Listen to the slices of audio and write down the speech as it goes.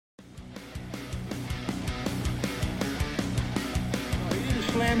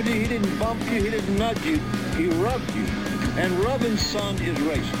slammed you, he didn't bump you, he didn't nudge you, he rubbed you. And rubbing, son, is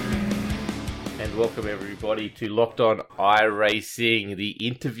racing. And welcome everybody to Locked On iRacing, the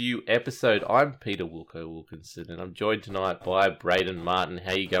interview episode. I'm Peter Wilkinson, and I'm joined tonight by Braden Martin.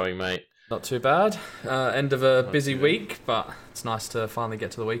 How you going, mate? Not too bad. End of a busy week, but it's nice to finally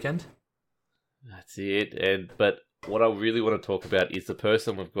get to the weekend. That's it. But what I really want to talk about is the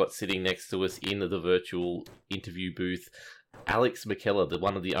person we've got sitting next to us in the virtual interview booth, Alex McKellar,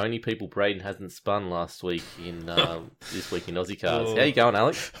 one of the only people Braden hasn't spun last week in this week in Aussie Cars. Oh. How you going,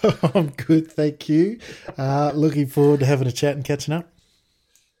 Alex? I'm good, thank you. Looking forward to having a chat and catching up.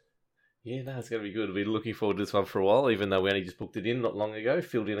 Yeah, no, it's going to be good. We've been looking forward to this one for a while, even though we only just booked it in not long ago,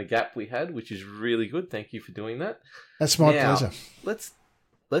 filled in a gap we had, which is really good. Thank you for doing that. That's my pleasure. Let's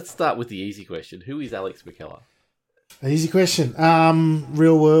start with the easy question. Who is Alex McKellar? Easy question.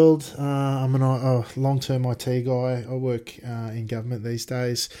 Real world. I'm a long-term IT guy. I work in government these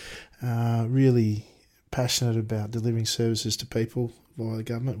days. Really passionate about delivering services to people via the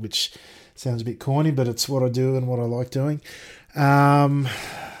government, which sounds a bit corny, but it's what I do and what I like doing.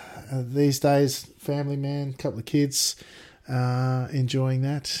 These days, family man, couple of kids, enjoying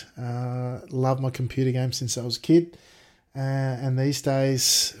that. Love my computer games since I was a kid. And these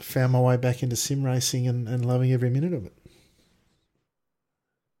days, found my way back into sim racing and loving every minute of it.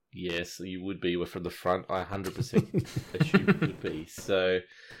 Yes, you would be. We're from the front. I 100% assume you would be. So,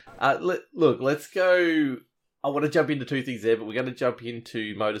 let's go. I want to jump into two things there, but we're going to jump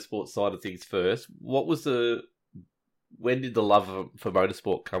into motorsport side of things first. When did the love for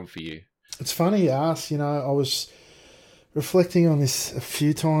motorsport come for you? It's funny you ask. I was reflecting on this a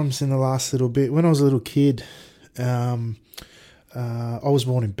few times in the last little bit. When I was a little kid, I was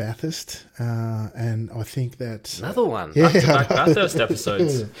born in Bathurst, and I think that another one. Yeah, back Bathurst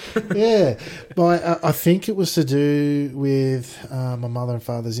episodes. Yeah, but I think it was to do with my mother and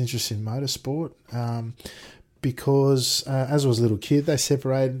father's interest in motorsport. Because as I was a little kid, they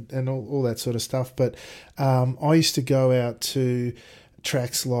separated and all that sort of stuff. But I used to go out to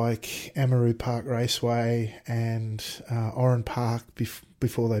tracks like Amaroo Park Raceway and Oran Park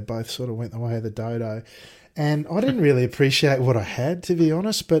before they both sort of went the way of the dodo. And I didn't really appreciate what I had, to be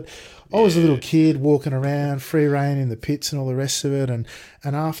honest, but I was a little kid walking around, free rein in the pits and all the rest of it. And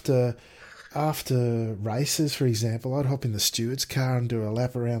after races, for example, I'd hop in the steward's car and do a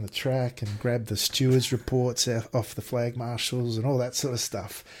lap around the track and grab the steward's reports off the flag marshals and all that sort of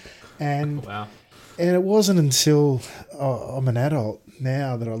stuff. And wow. And it wasn't until I'm an adult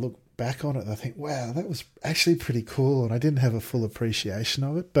now that I look back on it and I think, wow, that was actually pretty cool, and I didn't have a full appreciation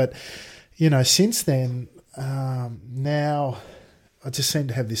of it. But, since then, now I just seem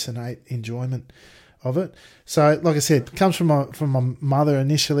to have this innate enjoyment of it. So, like I said, it comes from my mother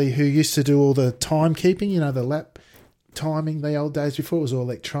initially, who used to do all the timekeeping, the lap timing, the old days before it was all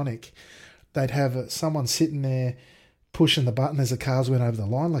electronic. They'd have someone sitting there pushing the button as the cars went over the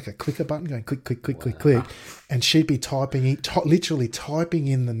line, like a clicker button, going click, click, click, click, click. And she'd be literally typing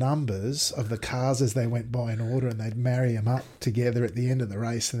in the numbers of the cars as they went by in order, and they'd marry them up together at the end of the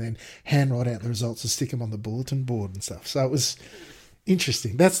race and then handwrite out the results and stick them on the bulletin board and stuff. So it was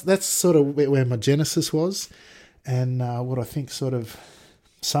interesting. That's sort of where my genesis was, and what I think sort of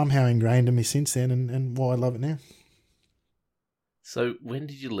somehow ingrained in me since then, and why I love it now. So when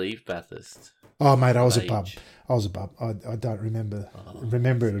did you leave Bathurst? Oh, mate, I was a bub. I don't remember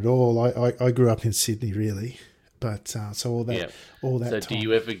it at all. I grew up in Sydney, really, but so all that So time. do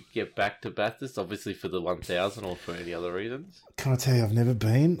you ever get back to Bathurst, obviously for the 1000 or for any other reasons? Can I tell you, I've never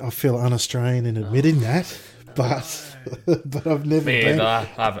been. I feel un-Australian in admitting that, but I've never been. I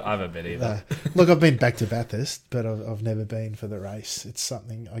haven't been either. Look, I've been back to Bathurst, but I've never been for the race. It's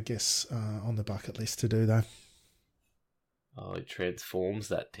something, I guess, on the bucket list to do, though. Oh, it transforms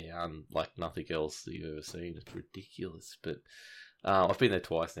that town like nothing else that you've ever seen. It's ridiculous. But I've been there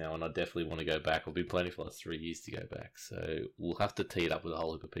twice now, and I definitely want to go back. I've been planning for the last 3 years to go back. So we'll have to tee it up with a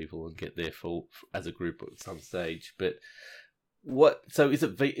whole heap of people and get there as a group at some stage. But so is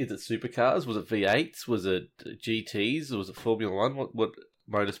it supercars? Was it V8s? Was it GTs? Or was it Formula One? What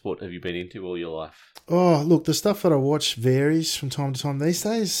motorsport have you been into all your life? Oh, look, the stuff that I watch varies from time to time. These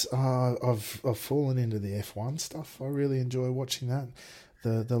days, I've fallen into the F1 stuff. I really enjoy watching that,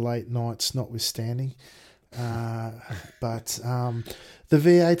 the late nights notwithstanding. But the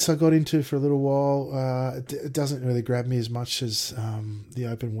V8s I got into for a little while. It doesn't really grab me as much as the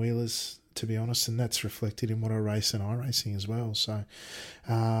open wheelers, to be honest, and that's reflected in what I race and iRacing as well. So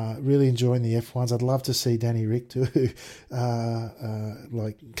really enjoying the F1s. I'd love to see Danny Rick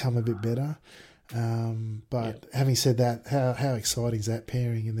come a bit better. But having said that, how exciting is that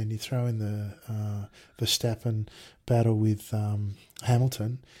pairing? And then you throw in the Verstappen battle with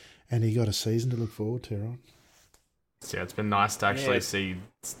Hamilton, and you got a season to look forward to, right? So yeah, it's been nice to actually see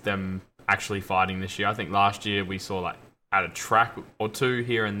them actually fighting this year. I think last year we saw like at a track or two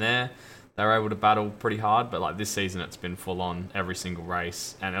here and there, they were able to battle pretty hard. But like this season, it's been full on every single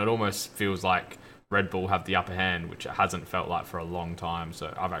race, and it almost feels like Red Bull have the upper hand, which it hasn't felt like for a long time.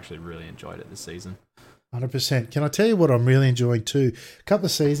 So I've actually really enjoyed it this season. 100%. Can I tell you what I'm really enjoying too? A couple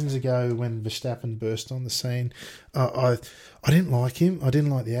of seasons ago when Verstappen burst on the scene, I didn't like him. I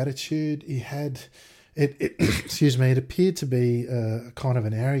didn't like the attitude he had. It excuse me. It appeared to be kind of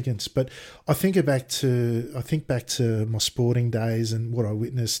an arrogance, but I think back to my sporting days and what I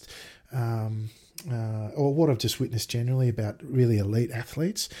witnessed, or what I've just witnessed generally about really elite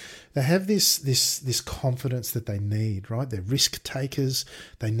athletes. They have this confidence that they need, right? They're risk takers.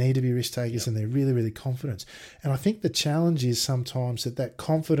 They need to be risk takers, and they're really, really confident. And I think the challenge is sometimes that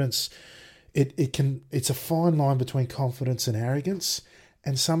confidence, it's a fine line between confidence and arrogance.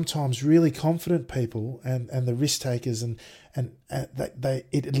 And sometimes really confident people and the risk takers and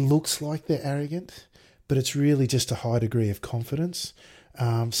it looks like they're arrogant, but it's really just a high degree of confidence.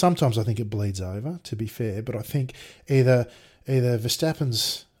 Sometimes I think it bleeds over, to be fair, but I think either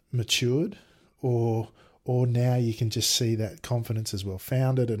Verstappen's matured or now you can just see that confidence is well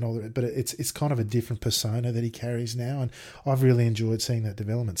founded and all that. But it's kind of a different persona that he carries now, and I've really enjoyed seeing that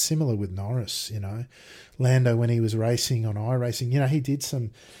development. Similar with Norris, Lando when he was racing on iRacing, he did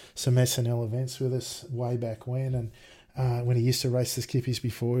some SNL events with us way back when, and when he used to race the Skippies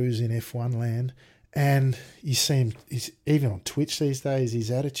before he was in F1 land, and you see him. He's even on Twitch these days.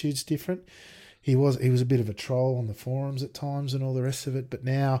 His attitude's different. He was a bit of a troll on the forums at times and all the rest of it, but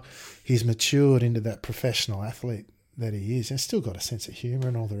now he's matured into that professional athlete that he is, and still got a sense of humour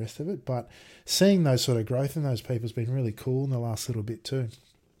and all the rest of it. But seeing those sort of growth in those people has been really cool in the last little bit too.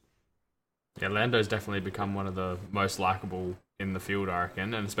 Yeah, Lando's definitely become one of the most likeable in the field, I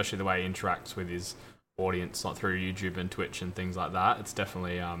reckon, and especially the way he interacts with his audience, like through YouTube and Twitch and things like that. It's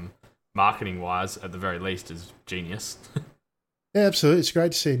definitely, marketing-wise, at the very least, is genius. Yeah, absolutely. It's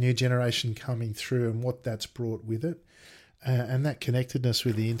great to see a new generation coming through and what that's brought with it. And that connectedness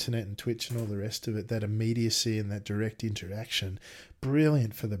with the internet and Twitch and all the rest of it, that immediacy and that direct interaction,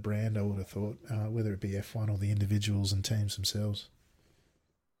 brilliant for the brand, I would have thought, whether it be F1 or the individuals and teams themselves.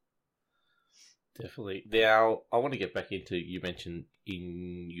 Definitely. Now, I want to get back into, you mentioned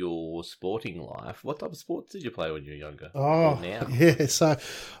in your sporting life, what type of sports did you play when you were younger? Oh, now? Yeah. So,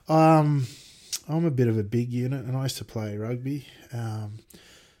 I'm a bit of a big unit, and I used to play rugby.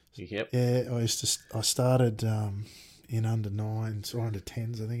 Yep. Yeah, I started in under 9s or under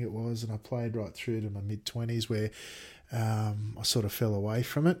 10s, I think it was, and I played right through to my mid 20s, where I sort of fell away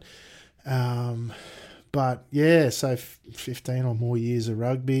from it. But yeah, so 15 or more years of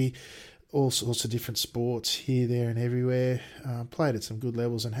rugby, all sorts of different sports here, there, and everywhere. Played at some good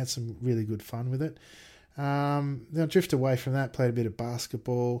levels and had some really good fun with it. Then I drifted away from that, played a bit of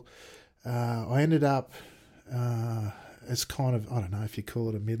basketball. I ended up as kind of, I don't know if you call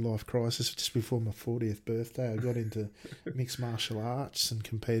it a midlife crisis, just before my 40th birthday. I got into mixed martial arts and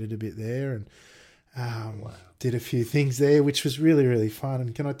competed a bit there, and did a few things there, which was really, really fun.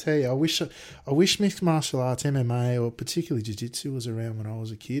 And can I tell you, I wish mixed martial arts, MMA, or particularly jiu-jitsu was around when I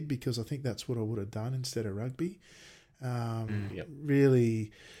was a kid, because I think that's what I would have done instead of rugby.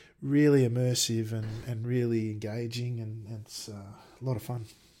 Really, really immersive and really engaging, and it's a lot of fun.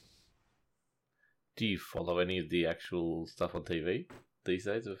 Do you follow any of the actual stuff on TV these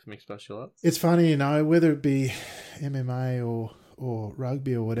days of mixed martial arts? It's funny, whether it be MMA or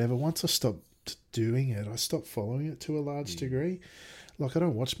rugby or whatever, once I stopped doing it, I stopped following it to a large degree. Like, I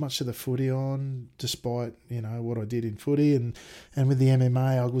don't watch much of the footy on, despite, what I did in footy, and with the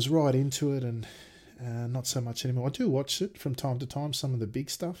MMA, I was right into it, and not so much anymore. I do watch it from time to time, some of the big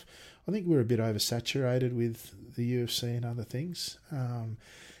stuff. I think we're a bit oversaturated with the UFC and other things.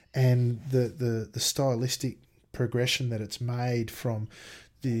 And the stylistic progression that it's made from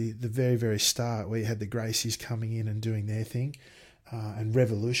the very, very start, where you had the Gracies coming in and doing their thing, and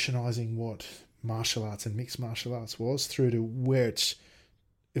revolutionising what martial arts and mixed martial arts was, through to where it's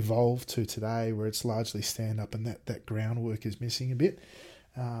evolved to today, where it's largely stand-up, and that groundwork is missing a bit.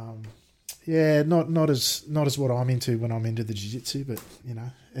 Not as what I'm into when I'm into the jiu-jitsu, but,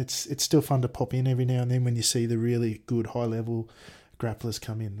 it's still fun to pop in every now and then when you see the really good high-level grapplers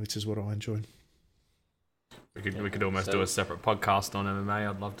come in, which is what I enjoy. We could almost do a separate podcast on MMA.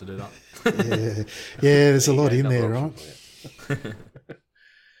 I'd love to do that. There's a lot in there, right?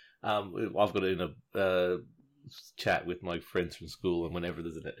 I've got in a chat with my friends from school, and whenever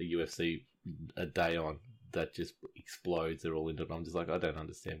there's a UFC a day on that just explodes. They're all into it. I'm just like, I don't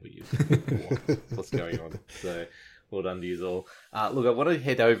understand what's going on. So well done to you all. Look, I want to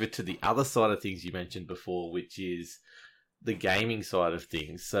head over to the other side of things you mentioned before, which is the gaming side of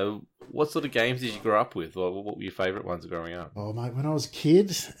things. So what sort of games did you grow up with? Or what were your favourite ones growing up? Oh, mate, when I was a kid,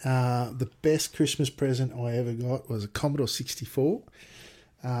 the best Christmas present I ever got was a Commodore 64.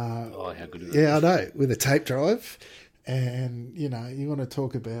 How good is that? Yeah, I know, with a tape drive. And, you want to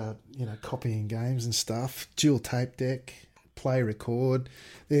talk about, copying games and stuff. Dual tape deck, play, record.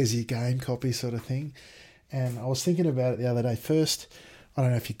 There's your game copy sort of thing. And I was thinking about it the other day. First, I don't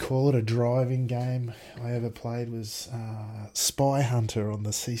know if you call it a driving game I ever played was Spy Hunter on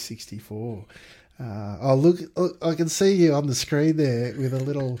the C64. Look, I can see you on the screen there with a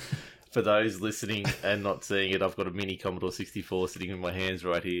little... For those listening and not seeing it, I've got a mini Commodore 64 sitting in my hands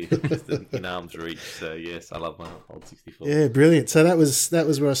right here, just in arm's reach. So yes, I love my old 64. Yeah, brilliant. So that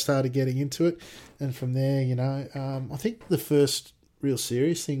was where I started getting into it, and from there, I think the first real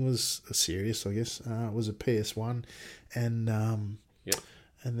serious thing was was a PS1, and Yep.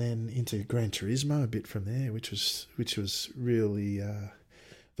 and then into Gran Turismo a bit from there, which was really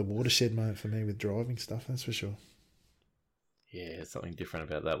the watershed moment for me with driving stuff. That's for sure. Yeah, something different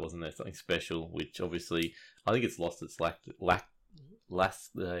about that, wasn't there? Something special, which obviously I think it's lost its lost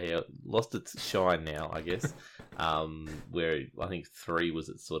its shine now, I guess. Where I think 3 was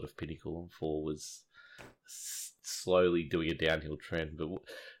its sort of pinnacle, and 4 was slowly doing a downhill trend. But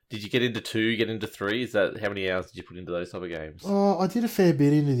did you get into 2? Get into 3? Is that how many hours did you put into those type of games? Oh, I did a fair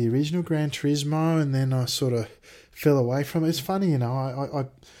bit into the original Gran Turismo, and then I sort of fell away from it. It's funny, I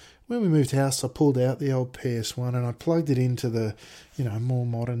when we moved house, I pulled out the old PS1 and I plugged it into the, more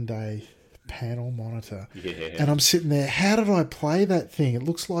modern day panel monitor. Yeah. And I'm sitting there, how did I play that thing? It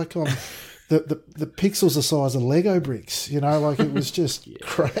looks like I'm the pixels the size of Lego bricks, like it was just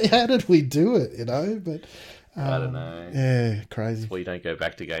crazy. How did we do it, But I don't know. Yeah, crazy. Well, you don't go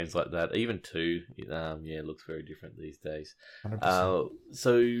back to games like that. Even 2, it looks very different these days. 100%.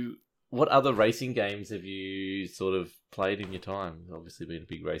 So what other racing games have you sort of played in your time? Obviously being a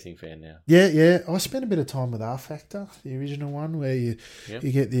big racing fan now. Yeah. I spent a bit of time with R Factor, the original one, where you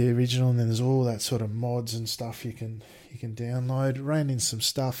get the original and then there's all that sort of mods and stuff you can download. Ran in some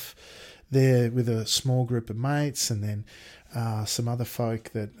stuff there with a small group of mates, and then some other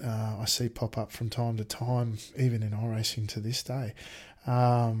folk that I see pop up from time to time, even in iRacing to this day.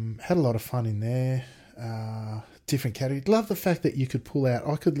 Had a lot of fun in there. Different categories. Love the fact that you could pull out.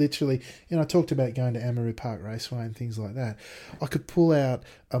 I could literally, I talked about going to Amaru Park Raceway and things like that. I could pull out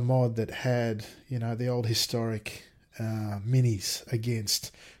a mod that had, the old historic minis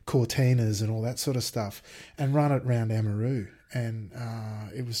against Cortinas and all that sort of stuff, and run it around Amaru. And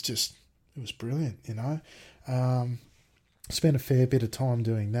it was brilliant, Spent a fair bit of time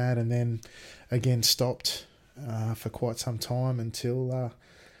doing that, and then again stopped for quite some time until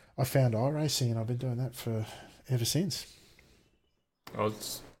I found iRacing, and I've been doing that for ever since. Well,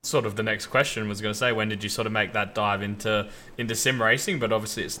 it's sort of the next question was going to say, when did you sort of make that dive into sim racing? But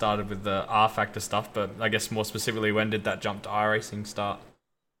obviously it started with the R Factor stuff, but I guess more specifically, when did that jump to iRacing start?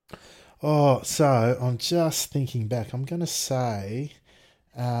 Oh, so I'm just thinking back. I'm going to say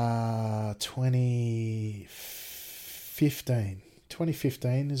 2015.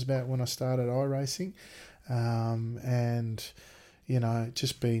 2015 is about when I started iRacing, and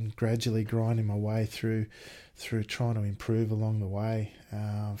just been gradually grinding my way through trying to improve along the way.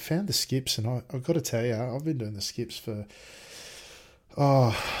 Found the skips, and I've got to tell you, I've been doing the skips for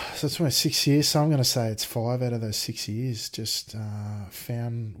so it's been 6 years. So I'm going to say it's 5 out of those 6 years. Just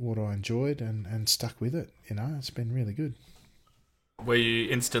found what I enjoyed and stuck with it. It's been really good. Were you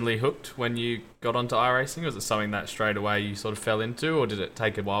instantly hooked when you got onto iRacing? Was it something that straight away you sort of fell into, or did it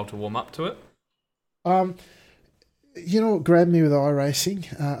take a while to warm up to it? What grabbed me with iRacing,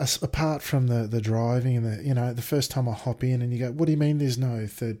 apart from the driving and the first time I hop in and you go, what do you mean there's no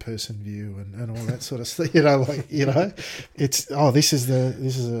third person view and all that sort of stuff, it's, this is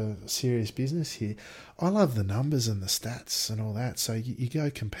a serious business here. I love the numbers and the stats and all that. So you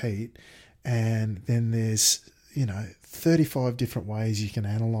go compete, and then there's, 35 different ways you can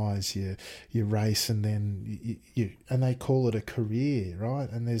analyse your race, and then and they call it a career, right?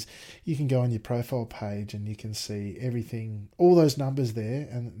 And you can go on your profile page and you can see everything, all those numbers there,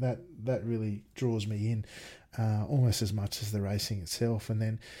 and that really draws me in almost as much as the racing itself. And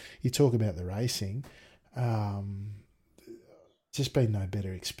then you talk about the racing, just been no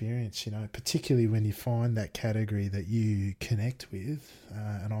better experience, particularly when you find that category that you connect with,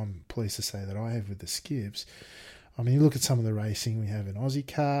 and I'm pleased to say that I have with the skips. I mean, you look at some of the racing we have in Aussie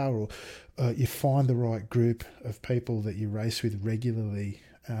Car, or you find the right group of people that you race with regularly,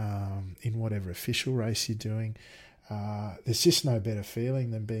 in whatever official race you're doing. There's just no better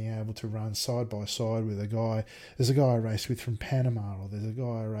feeling than being able to run side by side with a guy. There's a guy I race with from Panama, or there's a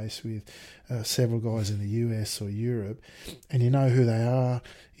guy I race with, several guys in the US or Europe, and you know who they are,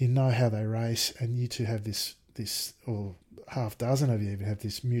 you know how they race, and you two have this or half dozen of you have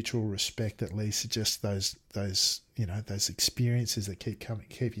this mutual respect, at least, just those experiences that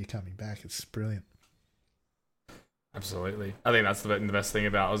keep you coming back. It's brilliant. Absolutely. I think that's the best thing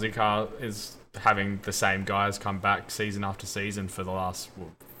about Aussie Car is having the same guys come back season after season for the last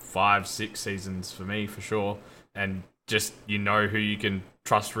 5-6 seasons for me, for sure. And just, you know who you can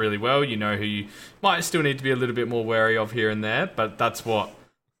trust really well. You know who you might still need to be a little bit more wary of here and there, but that's what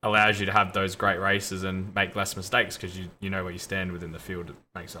allows you to have those great races and make less mistakes, because you know where you stand within the field. It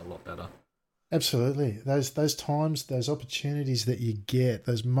makes it a lot better. Absolutely. Those times, those opportunities that you get,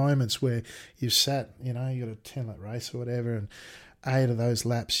 those moments where you've sat, you got a 10-lap race or whatever, and 8 of those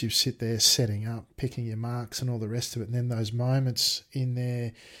laps you sit there setting up, picking your marks and all the rest of it. And then those moments in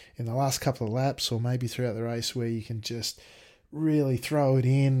the last couple of laps, or maybe throughout the race, where you can just really throw it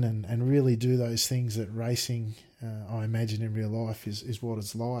in and really do those things that racing, I imagine in real life, is what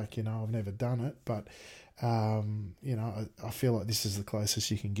it's like. I've never done it, but, I feel like this is the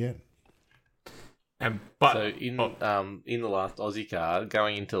closest you can get. So in the last Aussie Car,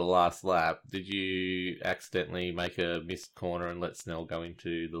 going into the last lap, did you accidentally make a missed corner and let Snell go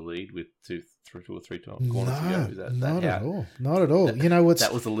into the lead with two or three corners to go? Not at all. Not at all.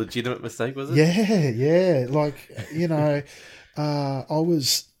 That was a legitimate mistake, was it? Yeah. I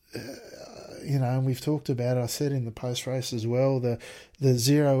was, and we've talked about it. I said in the post race as well, the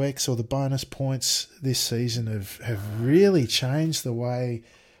 0x or the bonus points this season have really changed the way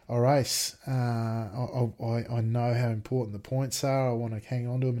I race. I know how important the points are. I want to hang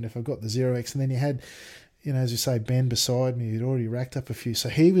on to them, and if I've got the 0x, and then you had, as you say, Ben beside me, he'd already racked up a few, so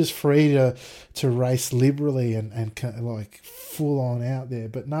he was free to race liberally and like full on out there.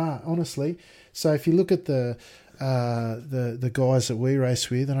 But honestly, so if you look at the guys that we race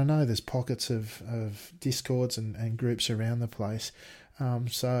with, and I know there's pockets of discords and groups around the place,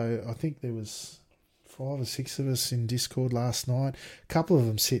 so I think there was 5 or 6 of us in Discord last night. A couple of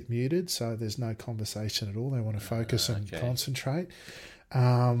them sit muted, so there's no conversation at all. They want to focus and concentrate.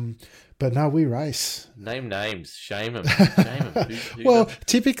 But no, we race. Name names. Shame them. Who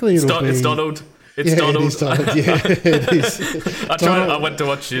typically it's Donald. It's Donald. It is Donald. Yeah, it is. I went to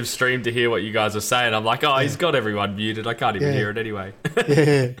watch him stream to hear what you guys are saying. I'm like, he's got everyone muted. I can't even hear it anyway.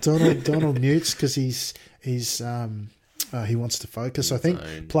 Yeah, Donald mutes because he's he wants to focus, I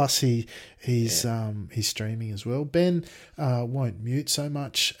think. Plus, he's streaming as well. Ben won't mute so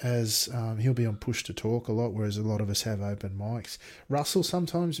much, as he'll be on push to talk a lot, whereas a lot of us have open mics. Russell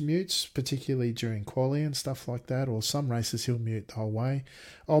sometimes mutes, particularly during quali and stuff like that, or some races he'll mute the whole way.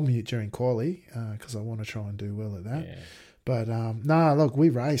 I'll mute during quali because I want to try and do well at that. Yeah. But look, we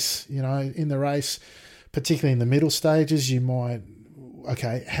race. In the race, particularly in the middle stages, you might,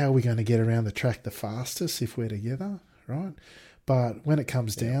 how are we going to get around the track the fastest if we're together? Right, but when it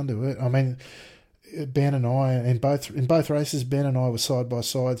comes down to it, I mean, Ben and I, in both races, Ben and I were side by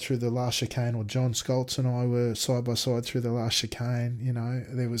side through the last chicane, or John Scholz and I were side by side through the last chicane.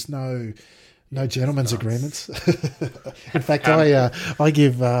 There was no gentlemen's agreements. In fact, I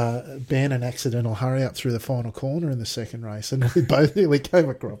give Ben an accidental hurry up through the final corner in the second race, and we both nearly came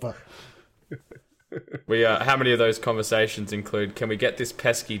a cropper. How many of those conversations include, can we get this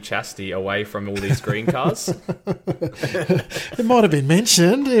pesky Chastity away from all these green cars? It might have been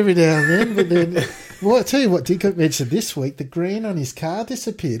mentioned every now and then, but then, I tell you what did get mentioned this week, the green on his car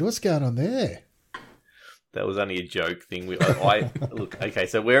disappeared. What's going on there? That was only a joke thing. Look, okay,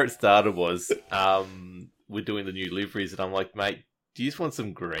 so where it started was we're doing the new liveries, and I'm like, mate, do you just want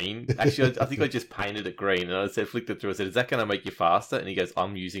some green? Actually, I think I just painted it green, and I flicked it through. I said, is that going to make you faster? And he goes,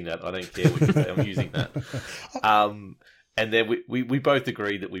 I'm using that. I don't care what you say. I'm using that. And then we both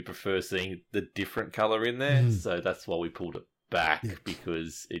agreed that we prefer seeing the different colour in there. So that's why we pulled it back,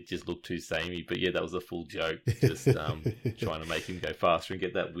 because it just looked too samey. But yeah, that was a full joke. Just trying to make him go faster and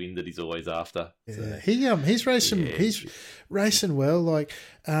get that win that he's always after. So, he's racing. Yeah. He's racing well. Like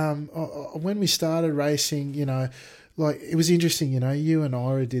when we started racing, like it was interesting. You and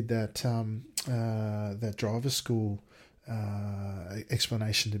Ira did that that driver school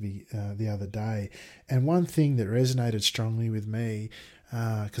explanation to me the other day, and one thing that resonated strongly with me,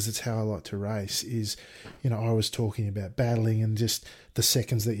 because it's how I like to race, is I was talking about battling and just the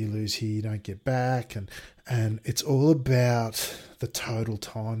seconds that you lose here you don't get back, and it's all about the total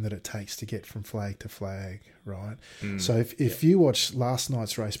time that it takes to get from flag to flag, right? So if you watch last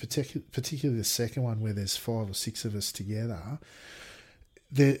night's race, particularly the second one where there's 5 or 6 of us together,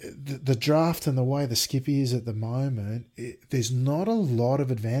 the draft and the way the skippy is at the moment, there's not a lot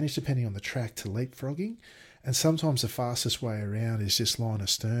of advantage depending on the track to leapfrogging. And sometimes the fastest way around is just line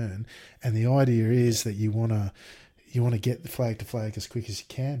astern. And the idea is that you want to get the flag to flag as quick as you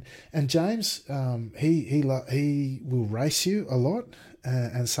can. And James, he will race you a lot.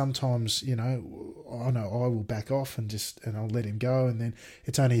 And sometimes, I will back off and I'll let him go. And then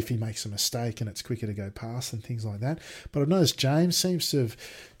it's only if he makes a mistake and it's quicker to go past and things like that. But I've noticed James seems to have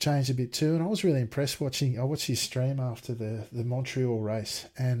changed a bit too. And I was really impressed I watched his stream after the Montreal race.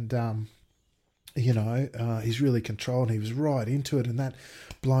 And, he's really controlled. He was right into it. And that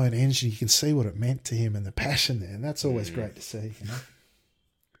blown engine, you can see what it meant to him and the passion there. And that's always great to see,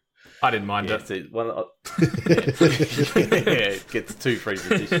 I didn't mind it. So it gets 2 free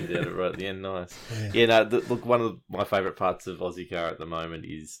positions out of it right at the end. Nice. Look, one of my favourite parts of Aussie Car at the moment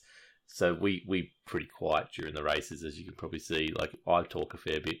is, so we pretty quiet during the races, as you can probably see. Like, I talk a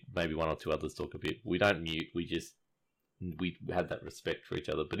fair bit, maybe one or two others talk a bit. We don't mute. We have that respect for each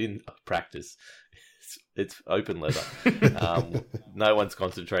other. But in practice, it's open leather. No one's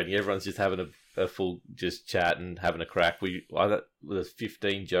concentrating. Everyone's just having a full just chat and having a crack. There's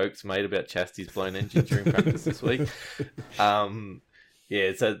 15 jokes made about Chastity's blown engine during practice this week.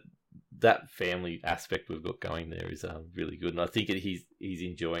 So that family aspect we've got going there is really good, and I think he's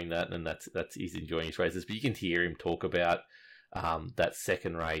enjoying that, and that's he's enjoying his races. But you can hear him talk about that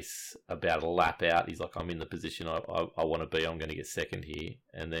second race about a lap out. He's like, I'm in the position I want to be. I'm going to get second here,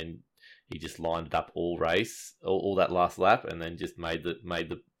 and then he just lined it up all race, all that last lap, and then just made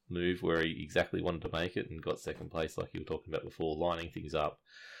the move where he exactly wanted to make it and got second place, like you were talking about before, lining things up.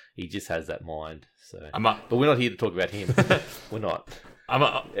 He just has that mind. So, but we're not here to talk about him. We're not.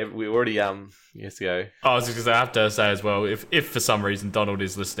 We already yes, go. I was because I have to say as well, if for some reason Donald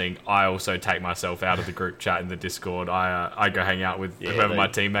is listening, I also take myself out of the group chat in the Discord. I go hang out with whoever my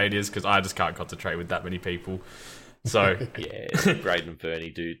teammate is because I just can't concentrate with that many people. So Braden and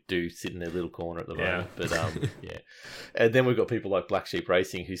Bernie do sit in their little corner at the moment, but and then we've got people like Black Sheep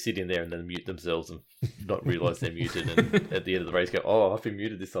Racing who sit in there and then mute themselves and not realise they're muted, and at the end of the race go, "Oh, I've been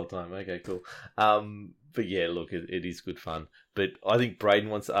muted this whole time." Okay, cool. But yeah, look, it is good fun. But I think Braden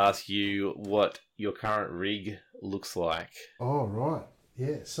wants to ask you what your current rig looks like. Oh, right,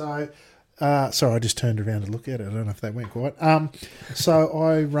 yeah. So. Sorry, I just turned around to look at it. I don't know if that went quite. So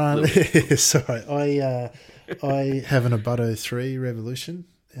I run. I have an Abuto 3 Revolution.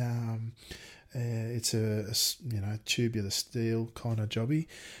 It's a tubular steel kind of jobby,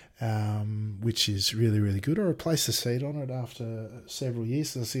 which is really, really good. I replaced the seat on it after several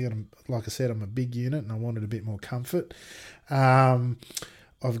years. Like I said, I'm a big unit and I wanted a bit more comfort. I've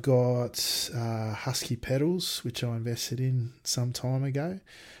got Husky pedals, which I invested in some time ago.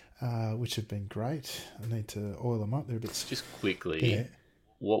 Which have been great. I need to oil them up. They're a bit... Just quickly,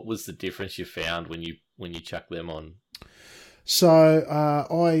 what was the difference you found when you chucked them on? So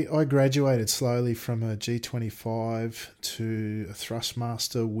I graduated slowly from a G25 to a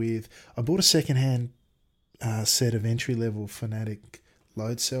Thrustmaster I bought a second-hand set of entry-level Fanatic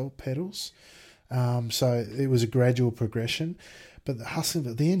load cell pedals. So it was a gradual progression. But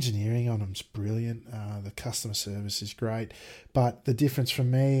the engineering on them is brilliant. The customer service is great. But the difference from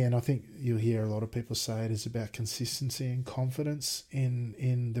me, and I think you'll hear a lot of people say it, is about consistency and confidence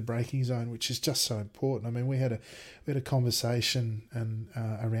in the braking zone, which is just so important. I mean, we had a conversation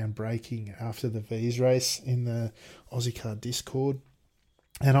around braking after the V's race in the Aussie Car Discord,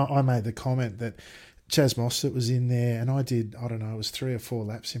 and I made the comment that Chaz Mostert was in there, and I did, I don't know, it was 3 or 4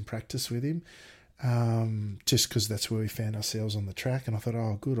 laps in practice with him. Just because that's where we found ourselves on the track, and I thought,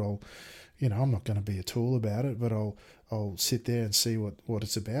 oh, good, I'm not going to be a tool about it, but I'll sit there and see what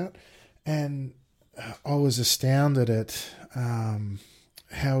it's about. And I was astounded at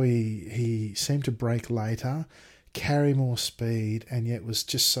how he seemed to brake later, carry more speed, and yet was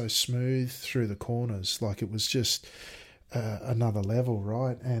just so smooth through the corners, like it was just another level,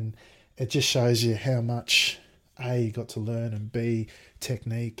 right? And it just shows you how much A, you got to learn, and B,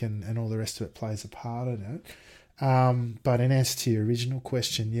 technique and all the rest of it plays a part in it. But in answer to your original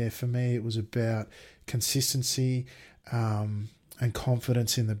question, for me it was about consistency and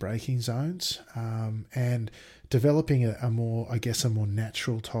confidence in the braking zones, and developing a more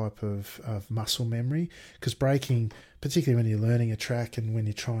natural type of muscle memory, because braking, particularly when you're learning a track and when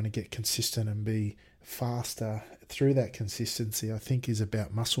you're trying to get consistent and be faster through that consistency, I think is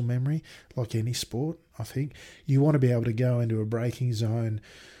about muscle memory. Like any sport, I think you want to be able to go into a braking zone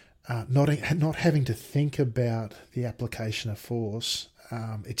not having to think about the application of force.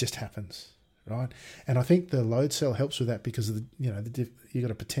 It just happens, right? And I think the load cell helps with that because of you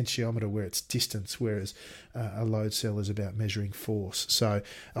got a potentiometer where it's distance, whereas a load cell is about measuring force. So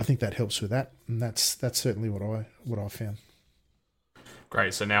I think that helps with that, and that's certainly what I found.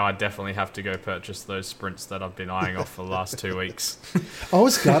 Great. So now I definitely have to go purchase those sprints that I've been eyeing off for the last 2 weeks. I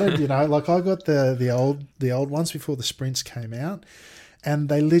was gutted, like I got the old ones before the sprints came out, and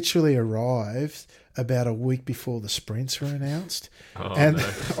they literally arrived about a week before the sprints were announced. No.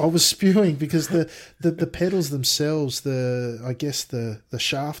 I was spewing because the pedals themselves, I guess the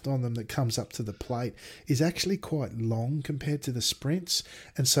shaft on them that comes up to the plate is actually quite long compared to the sprints,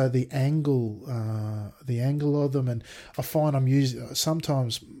 and so the angle of them, and I find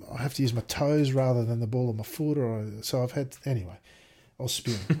sometimes I have to use my toes rather than the ball of my foot, so I've had anyway. I was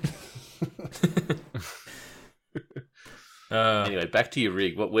spewing. Anyway, back to your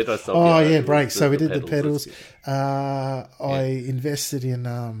rig. Where did I stop? Oh, yeah, brakes. So we did the pedals. I invested in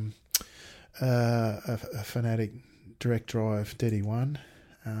a Fanatic Direct Drive DD1,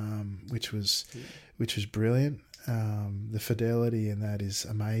 which was brilliant. The fidelity in that is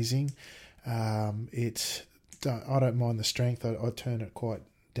amazing. I don't mind the strength. I turn it quite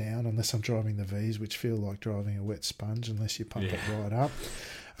down unless I'm driving the Vs, which feel like driving a wet sponge unless you pump it right up.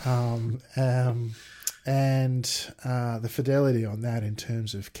 And the fidelity on that in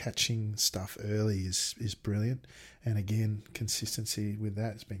terms of catching stuff early is brilliant. And again, consistency with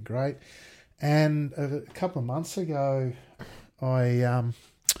that has been great. And a couple of months ago, I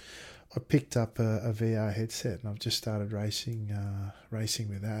picked up a VR headset, and I've just started racing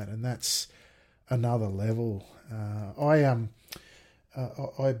with that, and that's another level.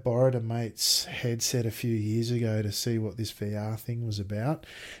 I borrowed a mate's headset a few years ago to see what this VR thing was about,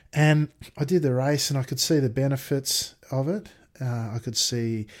 and I did the race, and I could see the benefits of it. I could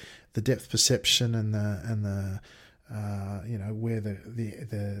see the depth perception and the where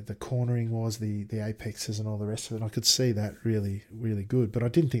the cornering was, the apexes and all the rest of it. I could see that really, really good, but I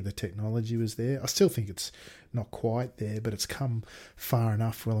didn't think the technology was there. I still think it's not quite there, but it's come far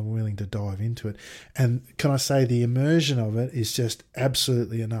enough where I'm willing to dive into it. And can I say the immersion of it is just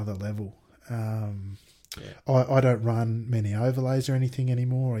absolutely another level. I don't run many overlays or anything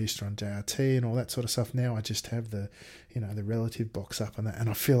anymore. I used to run JRT and all that sort of stuff. Now I just have the relative box up and that, and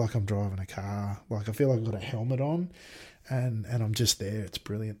I feel like I'm driving a car. Like I feel like I've got a helmet on, and I'm just there. It's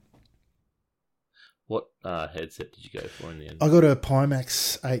brilliant. What headset did you go for in the end? I got a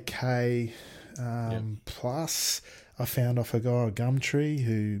Pimax 8K Plus. I found off a guy at Gumtree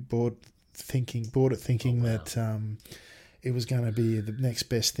who bought it thinking that it was going to be the next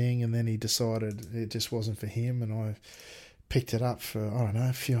best thing, and then he decided it just wasn't for him, and I picked it up for, I don't know,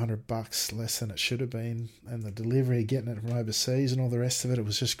 a few $100 less than it should have been, and the delivery, getting it from overseas and all the rest of it, it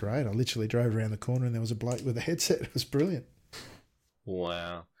was just great. I literally drove around the corner and there was a bloke with a headset. It was brilliant.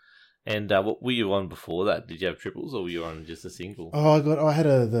 Wow. And what were you on before that? Did you have triples, or were you on just a single? I had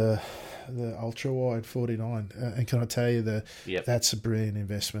the ultra wide 49, and can I tell you that's a brilliant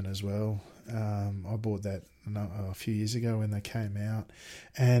investment as well. I bought that a few years ago when they came out,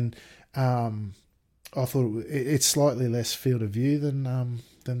 and I thought it's slightly less field of view than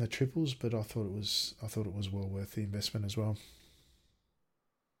the triples, but I thought it was well worth the investment as well.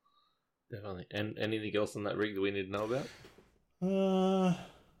 Definitely. And anything else on that rig that we need to know about?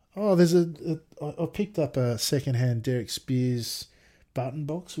 There's I picked up a second-hand Derek Spears button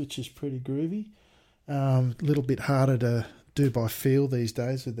box, which is pretty groovy. A little bit harder to do by feel these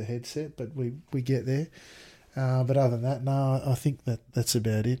days with the headset, but we get there. But other than that, no, I think that's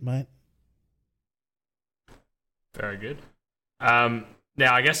about it, mate. Very good.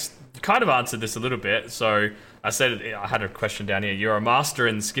 Now, I guess you kind of answered this a little bit. So I said I had a question down here. You're a master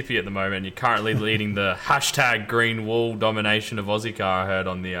in Skippy at the moment. You're currently leading the hashtag Green Wall domination of Aussie Car, I heard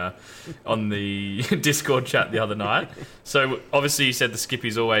on the Discord chat the other night. So obviously you said the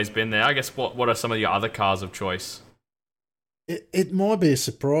Skippy's always been there. I guess what are some of your other cars of choice? It might be a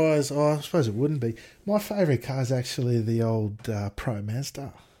surprise. I suppose it wouldn't be. My favourite car is actually the old Pro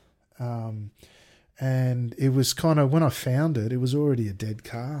Mazda. And it was kind of, when I found it, it was already a dead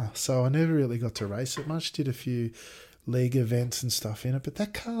car. So I never really got to race it much. Did a few league events and stuff in it. But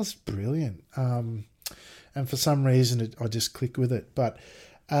that car's brilliant. And for some reason, I just clicked with it. But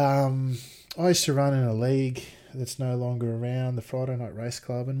I used to run in a league that's no longer around, the Friday Night Race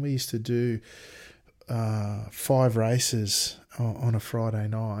Club. And we used to do 5 races on a Friday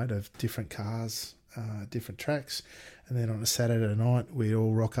night of different cars, different tracks. And then on a Saturday night, we'd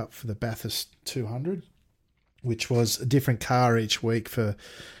all rock up for the Bathurst 200, which was a different car each week for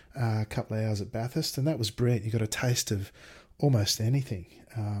a couple of hours at Bathurst. And that was brilliant. You got a taste of almost anything.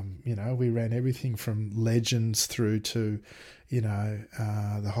 We ran everything from legends through to,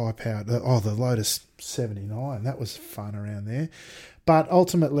 the high-powered, the Lotus 79. That was fun around there. But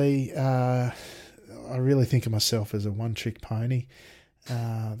ultimately, I really think of myself as a one-trick pony.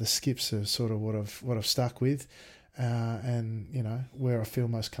 The skips are sort of what I've stuck with, and where I feel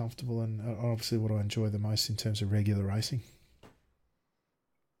most comfortable, and obviously what I enjoy the most in terms of regular racing.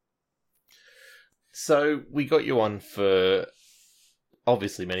 So we got you on for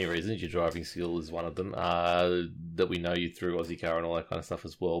obviously many reasons. Your driving skill is one of them. That we know you through Aussie Car and all that kind of stuff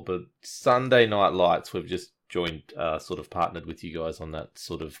as well. But Sunday Night Lights, we've just joined, sort of partnered with you guys on that,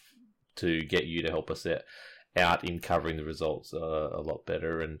 sort of to get you to help us out in covering the results a lot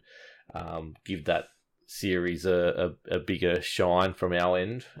better, and give that series a bigger shine from our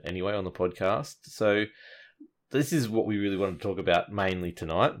end anyway on the podcast. So this is what we really want to talk about mainly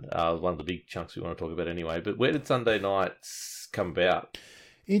tonight. One of the big chunks we want to talk about anyway. But where did Sunday Nights come about?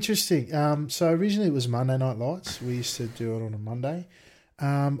 Interesting. So originally it was Monday Night Lights. We used to do it on a Monday.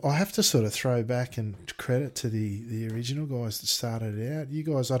 I have to sort of throw back and credit to the original guys that started it out. You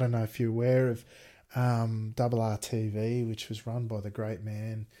guys, I don't know if you're aware of RRTV, which was run by the great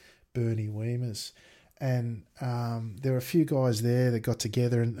man Bernie Weemers. And there were a few guys there that got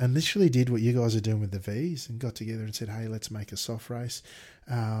together and literally did what you guys are doing with the Vs, and got together and said, hey, let's make a soft race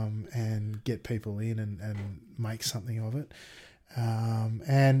and get people in and make something of it.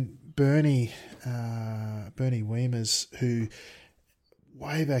 And Bernie Weemers, who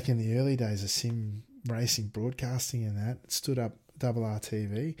way back in the early days of sim racing broadcasting and that, stood up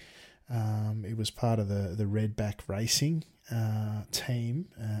RRTV. It was part of the Redback Racing team,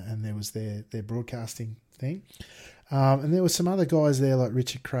 and there was their broadcasting thing. And there were some other guys there like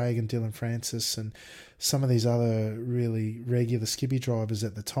Richard Craig and Dylan Francis and some of these other really regular skippy drivers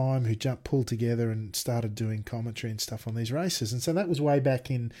at the time who pulled together and started doing commentary and stuff on these races. And so that was way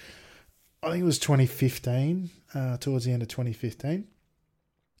back in, I think it was 2015, towards the end of 2015.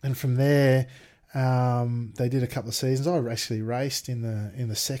 And from there, they did a couple of seasons. I actually raced in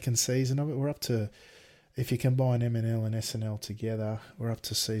the second season of it. We're up to, if you combine MNL and SNL together, we're up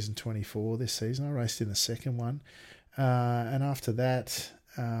to season 24 this season. I raced in the second one. And after that,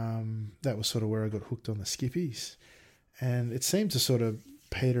 that was sort of where I got hooked on the skippies. And it seemed to sort of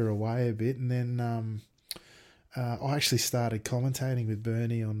peter away a bit. And then I actually started commentating with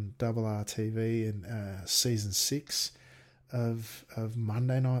Bernie on RRTV in season 6 of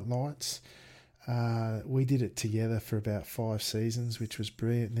Monday Night Lights. We did it together for about 5 seasons, which was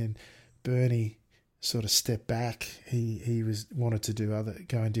brilliant. And then Bernie sort of stepped back. He wanted to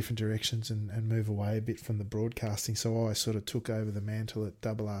go in different directions and move away a bit from the broadcasting. So I sort of took over the mantle at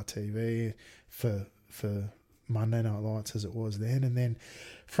RRTV for Monday Night Lights as it was then. And then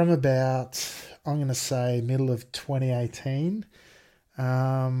from about, I'm going to say, middle of 2018,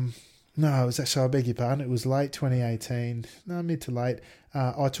 no, it was actually, I beg your pardon, it was late 2018, mid to late.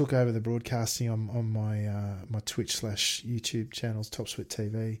 I took over the broadcasting on my Twitch/YouTube channels, Top Split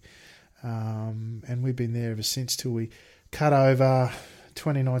TV. And we've been there ever since till we cut over,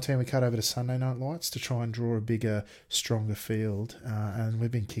 2019, we cut over to Sunday Night Lights to try and draw a bigger, stronger field. And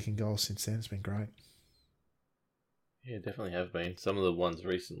we've been kicking goals since then. It's been great. Yeah, definitely have been. Some of the ones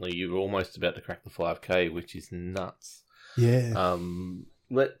recently, you were almost about to crack the 5K, which is nuts. Yeah.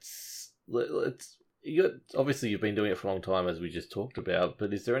 Let's. Obviously, you've been doing it for a long time, as we just talked about.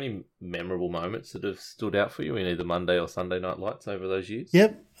 But is there any memorable moments that have stood out for you in either Monday or Sunday Night Lights over those years?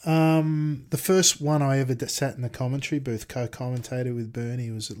 Yep. The first one I ever sat in the commentary booth, co-commentator with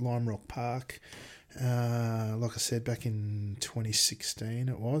Bernie, was at Lime Rock Park. Like I said, back in 2016,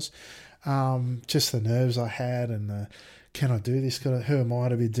 it was. Just the nerves I had and the, can I do this? Who am I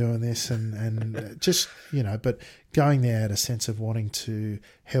to be doing this? And just, but going there had a sense of wanting to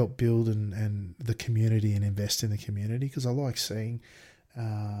help build and the community and invest in the community, because I like seeing,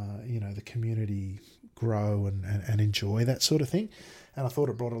 the community grow and enjoy that sort of thing. And I thought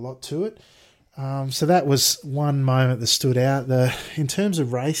it brought a lot to it. So that was one moment that stood out. In terms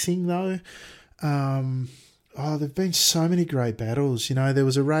of racing, though, there've been so many great battles. There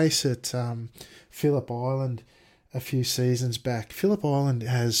was a race at Phillip Island a few seasons back. Phillip Island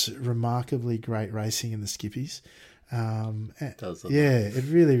has remarkably great racing in the skippies. It does. Yeah, it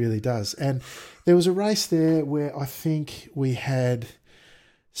really, really does. And there was a race there where I think we had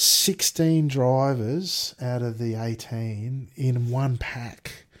 16 drivers out of the 18 in one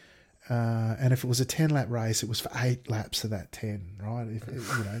pack. And if it was a 10-lap race, it was for 8 laps of that 10,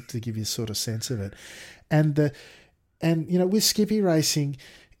 right? To give you a sort of sense of it. And with skippy racing,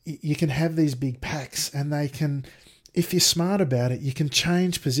 you can have these big packs, and they can if you're smart about it, you can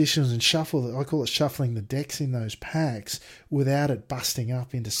change positions and shuffle. I call it shuffling the decks in those packs without it busting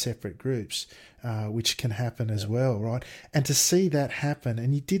up into separate groups, which can happen as well, right? And to see that happen,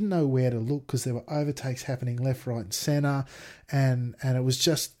 and you didn't know where to look because there were overtakes happening left, right, and centre, and it was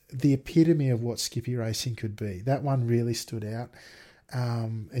just the epitome of what Skippy racing could be. That one really stood out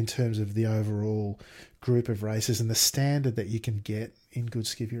in terms of the overall group of races and the standard that you can get in good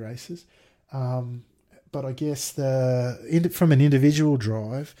Skippy races. But I guess from an individual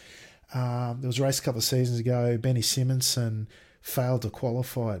drive, there was a race a couple of seasons ago. Benny Simonson failed to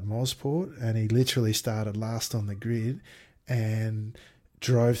qualify at Mosport, and he literally started last on the grid and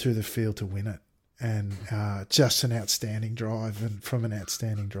drove through the field to win it. And just an outstanding drive, and from an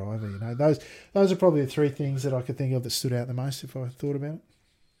outstanding driver. You know, those are probably the three things that I could think of that stood out the most if I thought about it.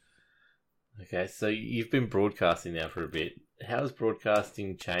 Okay, so you've been broadcasting now for a bit. How has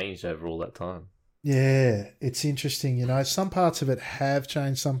broadcasting changed over all that time? Yeah, it's interesting. You know, some parts of it have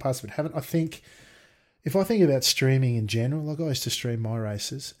changed, some parts of it haven't. I think if I think about streaming in general, like I used to stream my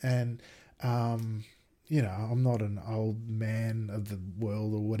races, and you know, I'm not an old man of the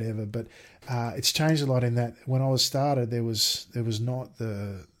world or whatever, but it's changed a lot in that when I was started, there was not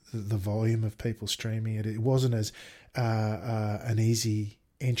the volume of people streaming it. It wasn't as an easy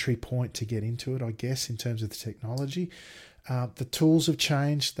entry point to get into it, I guess, in terms of the technology. The tools have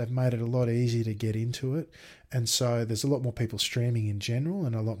changed. They've made it a lot easier to get into it. And so there's a lot more people streaming in general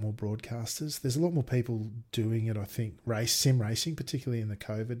and a lot more broadcasters. There's a lot more people doing it, I think, sim racing, particularly in the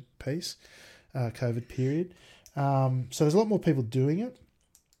COVID period. So there's a lot more people doing it.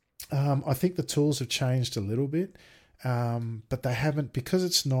 I think the tools have changed a little bit, but they haven't, because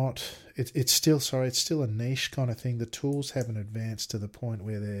it's still a niche kind of thing. The tools haven't advanced to the point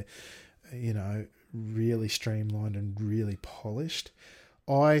where they're, you know, really streamlined and really polished.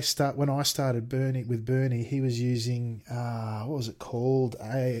 When I started with Bernie, he was using what was it called?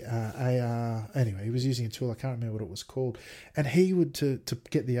 AR. Anyway, he was using a tool. I can't remember what it was called. And he would to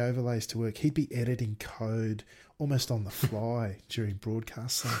get the overlays to work, he'd be editing code almost on the fly during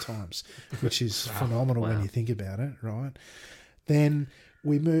broadcasts sometimes, which is phenomenal when you think about it, right? Then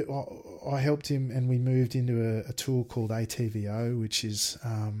I helped him, and we moved into a tool called ATVO, which is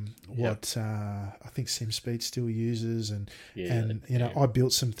what I think SimSpeed still uses, and you know, I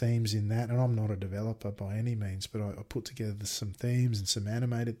built some themes in that, and I'm not a developer by any means, but I put together some themes and some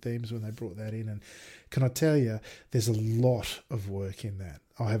animated themes when they brought that in. And can I tell you, there's a lot of work in that.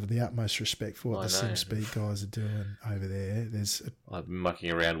 I have the utmost respect for what the SimSpeed guys are doing over there. I've been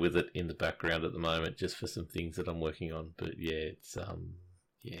mucking around with it in the background at the moment, just for some things that I'm working on. But it's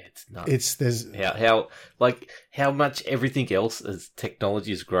nuts. There's how much everything else as technology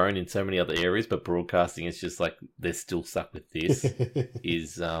has grown in so many other areas, but broadcasting is just like they're still stuck with this.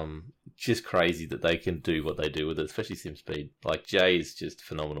 Is just crazy that they can do what they do with it, especially SimSpeed. Like Jay is just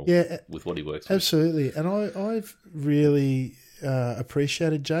phenomenal with what he works with. Absolutely, and I've really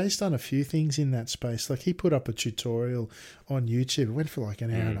appreciated Jay's done a few things in that space. Like he put up a tutorial on YouTube. It went for like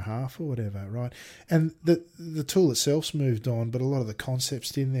an hour and a half or whatever, right? And the tool itself's moved on, but a lot of the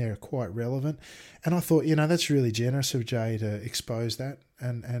concepts in there are quite relevant. And I thought, you know, that's really generous of Jay to expose that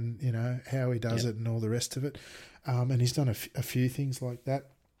and you know, how he does it and all the rest of it. And he's done a few things like that.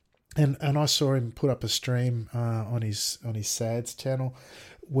 And I saw him put up a stream on his SADS channel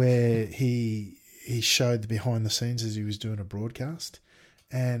where he showed the behind the scenes as he was doing a broadcast,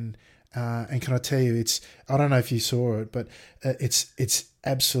 and can I tell you, I don't know if you saw it, but it's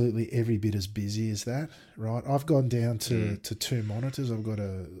absolutely every bit as busy as that, right? I've gone down to two monitors. I've got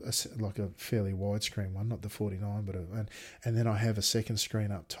a fairly widescreen one, not the 49, but and then I have a second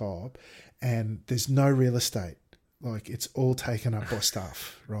screen up top, and there's no real estate. Like it's all taken up by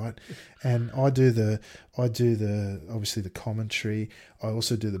stuff, right? And I do the obviously the commentary. I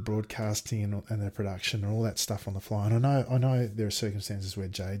also do the broadcasting and the production and all that stuff on the fly. And I know there are circumstances where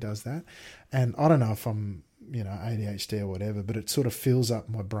Jay does that, and I don't know if I'm, you know, ADHD or whatever, but it sort of fills up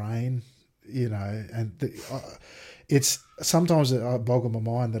my brain, you know, and it's sometimes I boggle my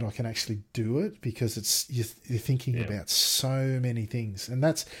mind that I can actually do it because you're thinking about so many things, and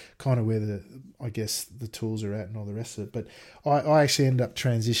that's kind of where I guess the tools are at and all the rest of it. But I actually ended up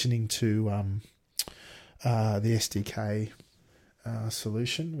transitioning to the SDK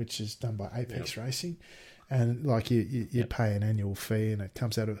solution, which is done by Apex Racing, and like you pay an annual fee, and it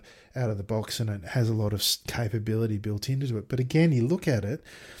comes out of the box, and it has a lot of capability built into it. But again, you look at it,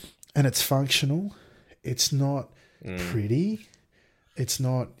 and it's functional. It's not pretty. It's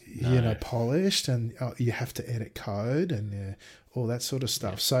not, you know, polished, and you have to edit code and all that sort of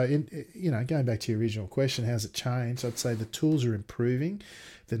stuff. So, you know, going back to your original question, how's it changed? I'd say the tools are improving.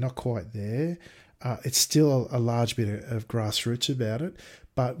 They're not quite there. it's still a large bit of grassroots about it.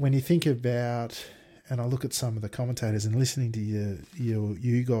 But when you think about, and I look at some of the commentators and listening to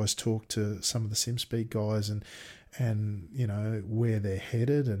you guys talk to some of the SimSpeed guys and you know where they're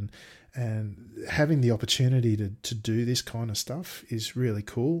headed and having the opportunity to do this kind of stuff is really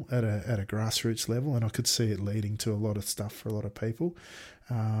cool at a grassroots level, and I could see it leading to a lot of stuff for a lot of people,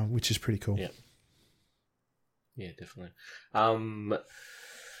 which is pretty cool. Yeah, definitely. Have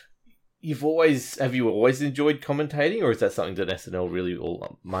you always enjoyed commentating, or is that something that SNL really,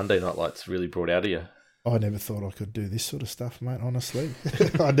 or Monday Night Lights really brought out of you? I never thought I could do this sort of stuff, mate, honestly.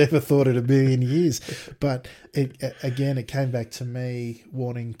 I never thought it a million years. But it came back to me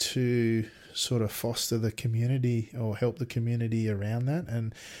wanting to sort of foster the community or help the community around that.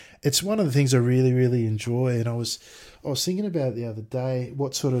 And it's one of the things I really, really enjoy. And I was thinking about it the other day,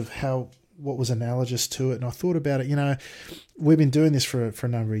 what was analogous to it. And I thought about it, you know, we've been doing this for a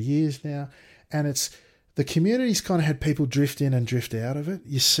number of years now. And the community's kind of had people drift in and drift out of it.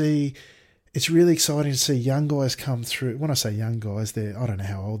 You see, it's really exciting to see young guys come through. When I say young guys, I don't know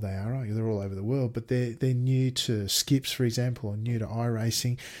how old they are. Right? They're all over the world, but they're new to skips, for example, or new to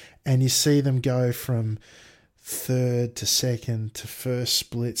iRacing, and you see them go from third to second to first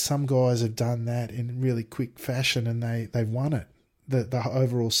split. Some guys have done that in really quick fashion, and they've won it, the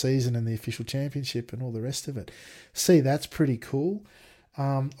overall season and the official championship and all the rest of it. See, that's pretty cool.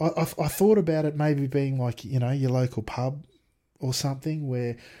 I thought about it maybe being like, you know, your local pub or something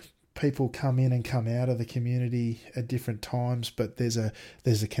where people come in and come out of the community at different times, but there's a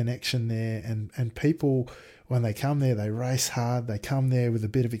connection there, and people, when they come there, they race hard. They come there with a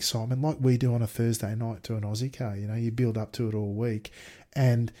bit of excitement, like we do on a Thursday night to an Aussie car. You know, you build up to it all week,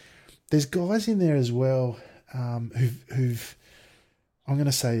 and there's guys in there as well who've I'm going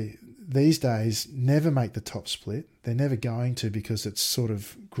to say these days never make the top split. They're never going to, because it's sort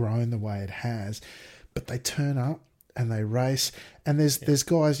of grown the way it has, but they turn up and they race. And there's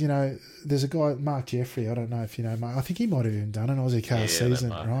guys, you know, there's a guy, Mark Jeffrey, I don't know if you know Mark, I think he might have even done an Aussie car season,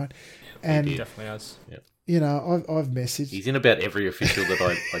 right? And he definitely has. Yep. You know, I've messaged. He's in about every official that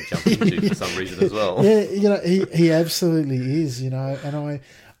I jump into for some reason as well. Yeah, you know, he absolutely is, you know, and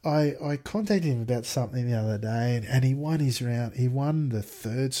I contacted him about something the other day, and he won his round. He won the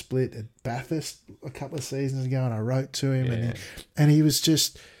third split at Bathurst a couple of seasons ago, and I wrote to him, and he was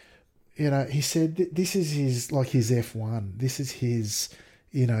just, you know, he said this is his F1. This is his,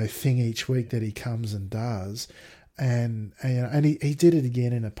 you know, thing each week that he comes and does, and you know, and he did it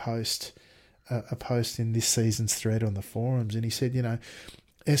again in a post in this season's thread on the forums, and he said, you know,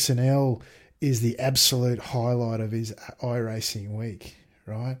 SNL is the absolute highlight of his iRacing week.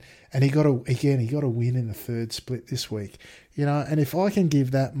 Right, and he got a win in the third split this week, you know. And if I can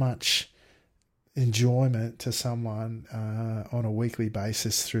give that much enjoyment to someone on a weekly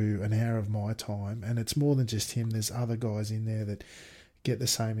basis through an hour of my time, and it's more than just him, there's other guys in there that get the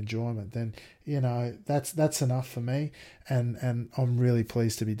same enjoyment, then you know that's enough for me, and I'm really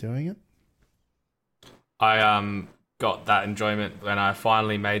pleased to be doing it. I got that enjoyment when I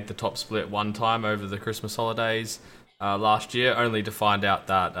finally made the top split one time over the Christmas holidays. Last year, only to find out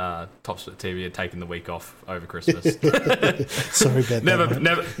that Top Split TV had taken the week off over Christmas. Sorry about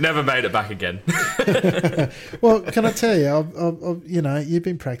that. Never made it back again. Well, can I tell you, you know, you've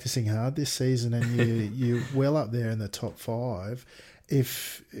been practicing hard this season, and you're well up there in the top 5.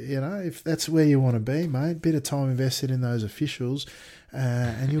 If that's where you want to be, mate, bit of time invested in those officials,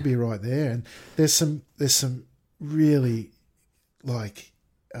 and you'll be right there. And there's some really, like,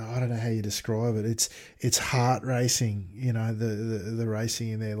 I don't know how you describe it. It's heart racing, you know, the racing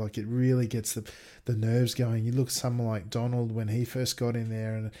in there. Like, it really gets the nerves going. You look at someone like Donald when he first got in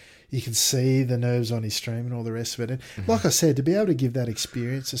there, and you can see the nerves on his stream and all the rest of it. And like I said, to be able to give that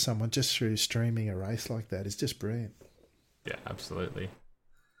experience to someone just through streaming a race like that is just brilliant. Yeah, absolutely.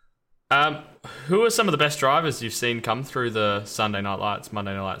 Who are some of the best drivers you've seen come through the Sunday Night Lights,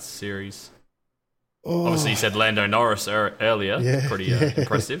 Monday Night Lights series? Oh. Obviously, you said Lando Norris earlier. Yeah, pretty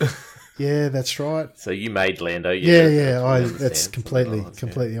impressive. Yeah, that's right. So you made Lando. That's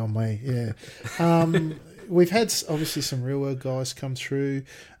completely on me. Yeah. We've had obviously some real world guys come through.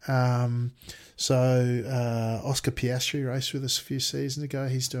 Oscar Piastri raced with us a few seasons ago.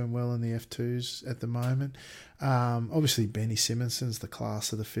 He's doing well in the F2s at the moment. Obviously, Benny Simonson's the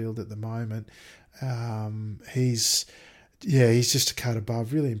class of the field at the moment. He's just a cut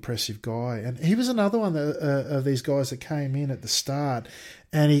above. Really impressive guy. And he was another one of these guys that came in at the start,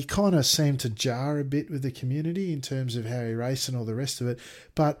 and he kind of seemed to jar a bit with the community in terms of how he raced and all the rest of it.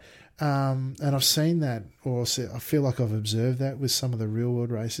 But and I've seen that, or I feel like I've observed that with some of the real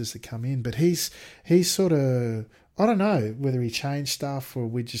world races that come in. But he's sort of I don't know whether he changed stuff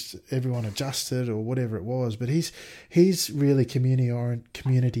or everyone adjusted or whatever it was, but he's really community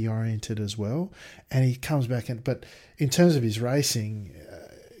oriented as well, and he comes back but in terms of his racing,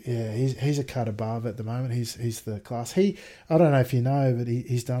 he's a cut above at the moment. He's the class. I don't know if you know, but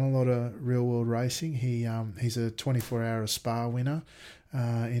he's done a lot of real world racing. He's a 24-hour Spa winner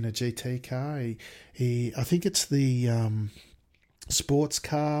in a GT car. I think it's the sports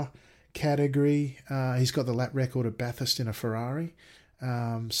car category. He's got the lap record at Bathurst in a Ferrari.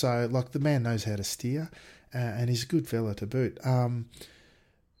 So like the man knows how to steer, and he's a good fella to boot.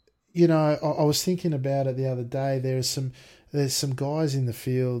 You know, I was thinking about it the other day. There's some guys in the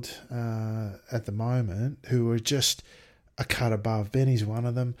field at the moment who are just a cut above. Benny's one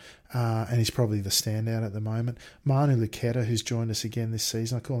of them, and he's probably the standout at the moment. Manu Luketa, who's joined us again this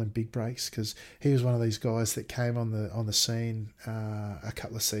season, I call him Big Breaks because he was one of these guys that came on the scene a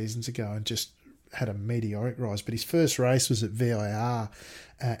couple of seasons ago and just had a meteoric rise. But his first race was at VIR,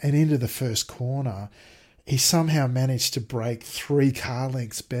 and into the first corner, he somehow managed to break 3 car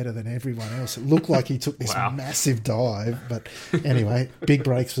lengths better than everyone else. It looked like he took this massive dive, but anyway, Big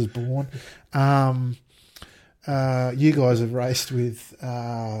Breaks was born. You guys have raced with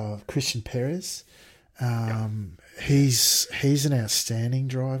Christian Perez. He's an outstanding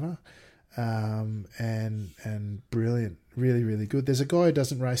driver, and brilliant, really, really good. There's a guy who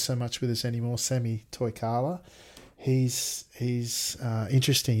doesn't race so much with us anymore, Sammy Toikala. He's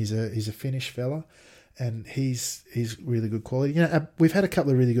interesting. He's a Finnish fella, and he's really good quality. You know, we've had a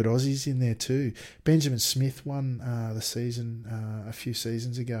couple of really good Aussies in there too. Benjamin Smith won the season a few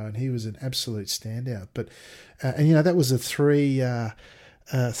seasons ago, and he was an absolute standout. But and you know, that was a three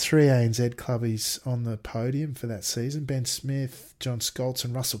ANZ clubbies on the podium for that season. Ben Smith, John Scholz,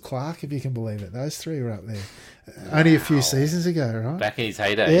 and Russell Clark, if you can believe it. Those 3 were up there. Wow. Only a few seasons ago, right? Back in his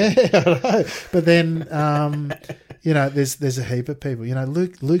heyday. Yeah, I know. But then, you know, there's a heap of people. You know,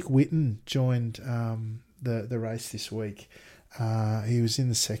 Luke Whitten joined the race this week. He was in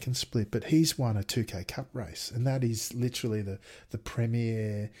the second split, but he's won a 2K Cup race, and that is literally the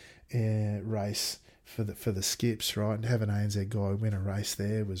premier race for the skips, right? And have an ANZ guy win a race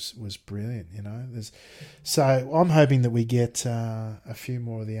there was brilliant, you know. So I'm hoping that we get a few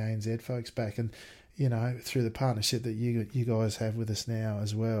more of the ANZ folks back, and you know, through the partnership that you guys have with us now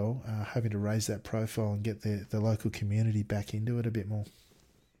as well, hoping to raise that profile and get the local community back into it a bit more.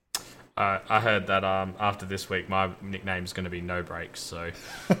 I heard that after this week, my nickname's going to be No Breaks, so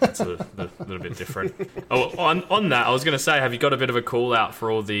it's a little bit different. Oh, on that, I was going to say, have you got a bit of a call out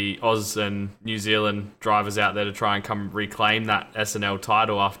for all the Oz and New Zealand drivers out there to try and come reclaim that SNL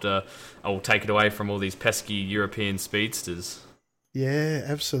title after, or take it away from all these pesky European speedsters? Yeah,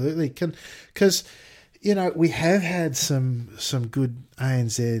 absolutely. Because, you know, we have had some good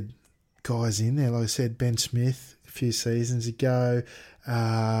ANZ guys in there. Like I said, Ben Smith a few seasons ago.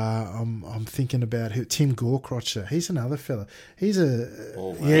 I'm thinking about Tim Gorcrotcher. He's another fella. He's he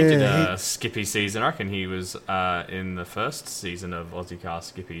did a Skippy season. I reckon he was in the first season of Aussie Car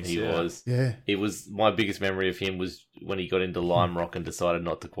Skippies. He was. Yeah. It was my biggest memory of him was when he got into Lime Rock and decided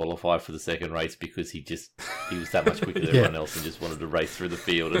not to qualify for the second race because he was that much quicker than everyone else and just wanted to race through the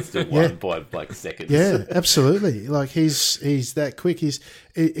field and still won by like seconds. Yeah, absolutely. Like he's that quick. He's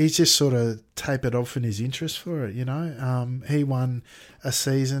just sort of tapered off in his interest for it, you know. He won a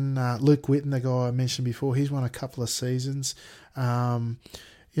season. Luke Whitten, the guy I mentioned before, he's won a couple of seasons. You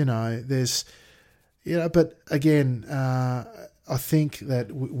know, but again, I think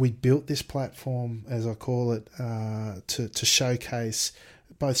that we built this platform, as I call it, to showcase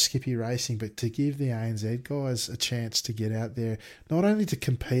both Skippy racing, but to give the ANZ guys a chance to get out there, not only to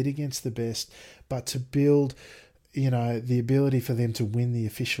compete against the best, but to build, you know, the ability for them to win the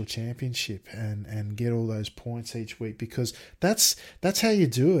official championship and get all those points each week, because that's how you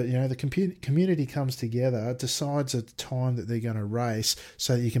do it. You know, the community comes together, decides a time that they're going to race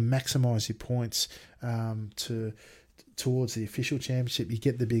so that you can maximise your points towards the official championship. You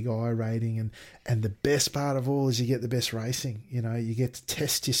get the big I rating, and the best part of all is you get the best racing. You know, you get to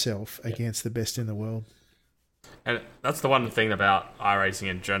test yourself against the best in the world. And that's the one thing about iRacing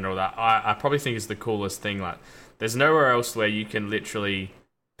in general that I probably think is the coolest thing. Like, there's nowhere else where you can literally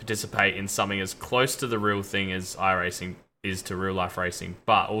participate in something as close to the real thing as iRacing is to real life racing,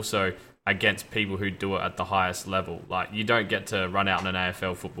 but also against people who do it at the highest level. Like, you don't get to run out in an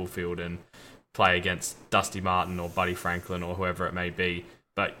AFL football field and play against Dusty Martin or Buddy Franklin or whoever it may be.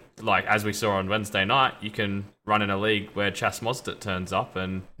 But like, as we saw on Wednesday night, you can run in a league where Chas Mostert turns up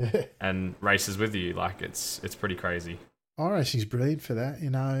and races with you. Like, it's pretty crazy. iRacing's brilliant for that. You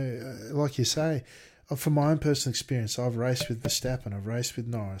know, like you say, from my own personal experience, I've raced with Verstappen, I've raced with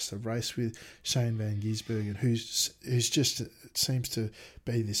Norris, I've raced with Shane Van Gisbergen, who's just seems to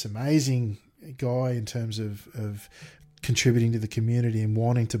be this amazing guy in terms of contributing to the community and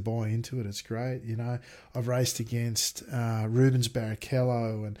wanting to buy into it. It's great. You know, I've raced against Rubens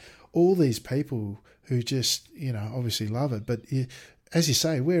Barrichello and all these people who just, you know, obviously love it. But as you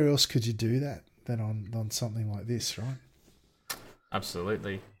say, where else could you do that than on something like this, right?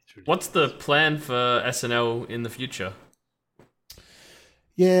 Absolutely. What's the plan for SNL in the future?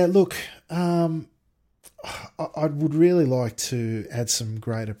 Yeah, look, I would really like to add some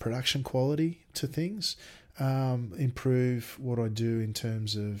greater production quality to things, improve what I do in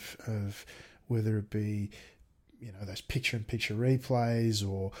terms of whether it be, you know, those picture-in-picture replays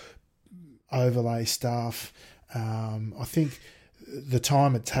or overlay stuff. I think the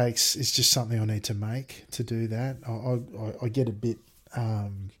time it takes is just something I need to make to do that. I get a bit,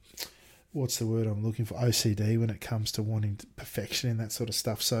 what's the word I'm looking for? OCD when it comes to wanting perfection in that sort of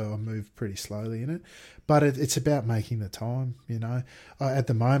stuff. So I move pretty slowly in it. But it's about making the time, you know. At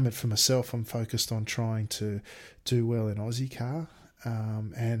the moment, for myself, I'm focused on trying to do well in Aussie car.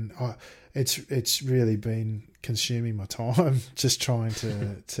 And it's really been consuming my time just trying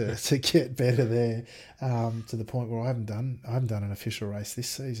to get better there, to the point where I haven't done an official race this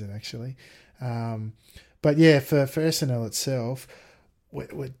season actually. But yeah, for SNL itself,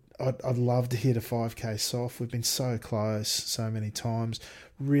 I'd love to hit a 5K soft. We've been so close so many times.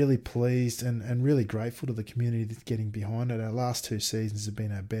 Really pleased and really grateful to the community that's getting behind it. Our last 2 seasons have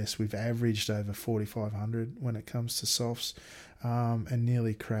been our best. We've averaged over 4,500 when it comes to softs, and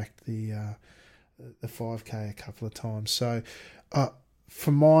nearly cracked the 5K a couple of times. So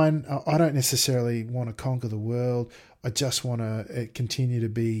for mine, I don't necessarily want to conquer the world. I just want to continue to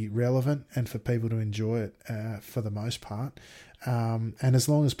be relevant and for people to enjoy it for the most part. And as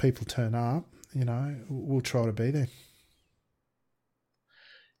long as people turn up, you know, we'll try to be there.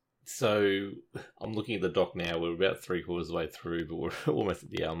 So I'm looking at the doc now. We're about 3/4 of the way through, but we're almost at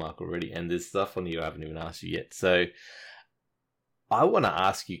the hour mark already. And there's stuff on you I haven't even asked you yet. So I want to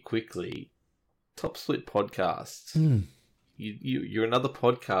ask you quickly, Top Split Podcast. You're another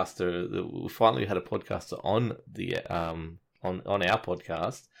podcaster. We finally had a podcaster on the on our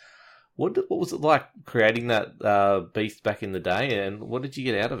podcast. What was it like creating that beast back in the day, and what did you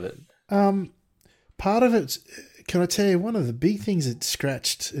get out of it? Part of it, can I tell you, one of the big things it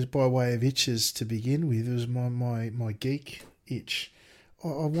scratched is by way of itches to begin with was my geek itch.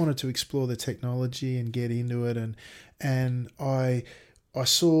 I wanted to explore the technology and get into it, and I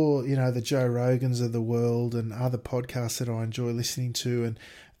saw, you know, the Joe Rogans of the world and other podcasts that I enjoy listening to,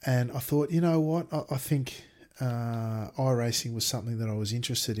 and I thought, you know what, I think iRacing was something that I was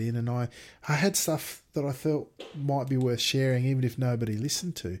interested in, and I had stuff that I felt might be worth sharing, even if nobody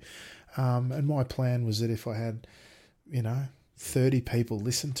listened to. And my plan was that if I had, you know, 30 people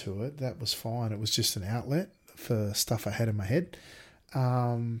listen to it, that was fine. It was just an outlet for stuff I had in my head.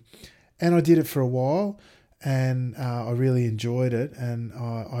 And I did it for a while, and I really enjoyed it. And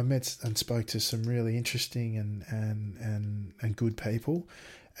I met and spoke to some really interesting and good people.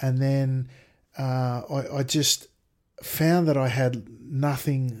 And then I just found that I had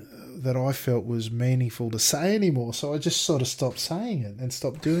nothing that I felt was meaningful to say anymore. So I just sort of stopped saying it and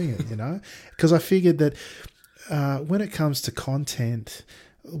stopped doing it, you know, because I figured that when it comes to content,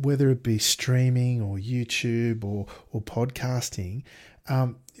 whether it be streaming or YouTube or podcasting,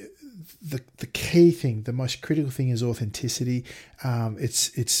 the key thing, the most critical thing is authenticity.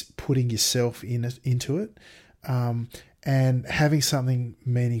 It's putting yourself into it. And having something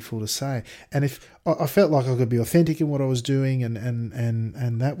meaningful to say. And if I felt like I could be authentic in what I was doing,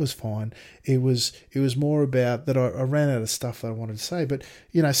 and that was fine. It was more about that I ran out of stuff that I wanted to say. But,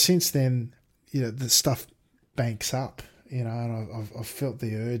 you know, since then, you know, the stuff banks up, you know, and I've felt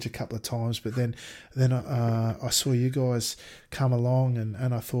the urge a couple of times, but then I saw you guys come along,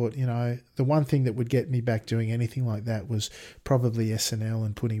 and I thought, you know, the one thing that would get me back doing anything like that was probably SNL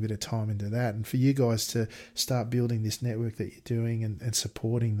and putting a bit of time into that. And for you guys to start building this network that you're doing and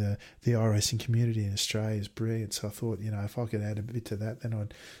supporting the iRacing community in Australia is brilliant. So I thought, you know, if I could add a bit to that, then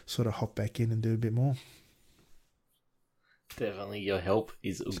I'd sort of hop back in and do a bit more. Definitely, your help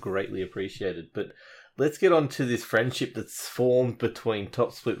is greatly appreciated. But let's get on to this friendship that's formed between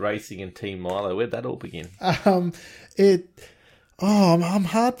Top Split Racing and Team Milo. Where'd that all begin? I'm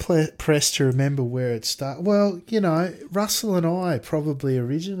hard pressed to remember where it started. Well, Russell and I probably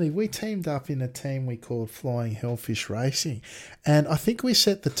originally, we teamed up in a team we called Flying Hellfish Racing. And I think we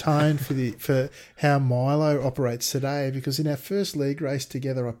set the tone for how Milo operates today, because in our first league race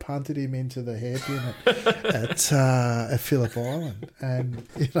together, I punted him into the hairpin at Phillip Island. And,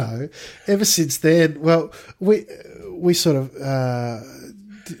 ever since then, well, we sort of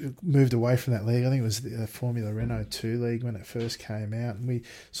moved away from that league. I think it was the Formula Renault 2 league when it first came out, and we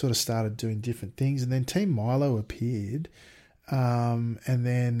sort of started doing different things. And then Team Milo appeared, and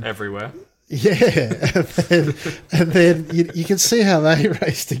then everywhere. Yeah, and then you can see how they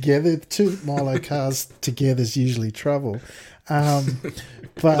race together. Two Milo cars together is usually trouble. But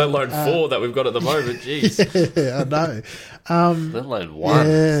let alone four that we've got at the moment. Jeez, yeah, I know. Let alone one.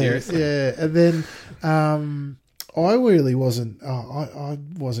 Seriously. Yeah, and then. I really wasn't. I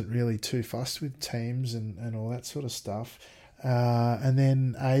wasn't really too fussed with teams and all that sort of stuff. And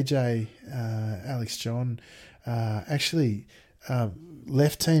then AJ, Alex John, actually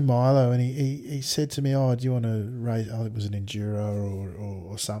left Team Milo, and he said to me, "Oh, do you want to race?" Oh, it was an enduro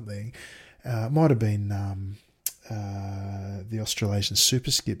or something. Might have been the Australasian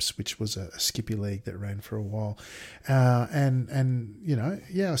Super Skips, which was a skippy league that ran for a while, and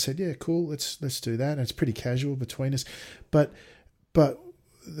I said, yeah, cool, let's do that. And it's pretty casual between us, but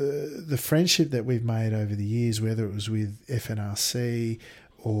the friendship that we've made over the years, whether it was with FNRC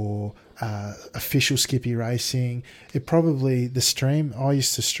or official skippy racing, I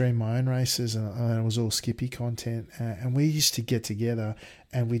used to stream my own races, and it was all skippy content, and we used to get together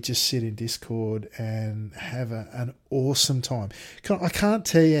and we just sit in Discord and have an awesome time. I can't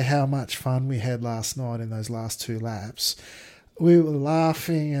tell you how much fun we had last night in those last 2 laps. We were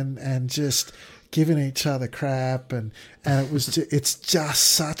laughing and just giving each other crap, and it's just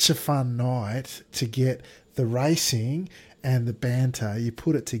such a fun night to get the racing and the banter. You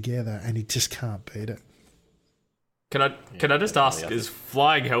put it together and you just can't beat it. Can I just ask, is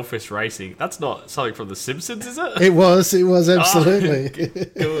Flying Hellfish Racing, that's not something from The Simpsons, is it? It was absolutely.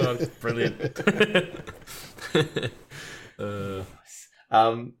 Good on, brilliant.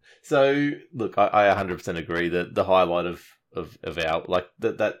 So look, I 100% agree that the highlight of our, like,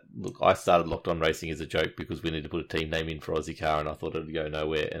 that look, I started Locked On Racing as a joke because we needed to put a team name in for Aussie Car, and I thought it would go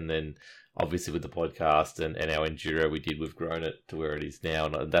nowhere. And then obviously with the podcast and our enduro we've grown it to where it is now,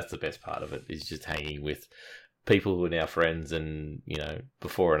 and that's the best part of it, is just hanging with people who are now friends, and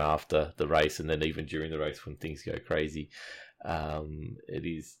before and after the race, and then even during the race when things go crazy. It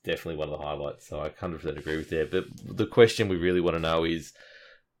is definitely one of the highlights, so I 100% agree with that. But the question we really want to know is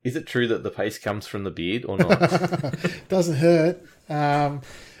it true that the pace comes from the beard or not? Doesn't hurt. I'll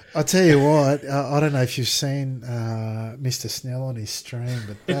tell you what, I don't know if you've seen Mr. Snell on his stream,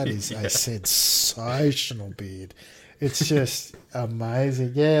 but that is a sensational beard. It's just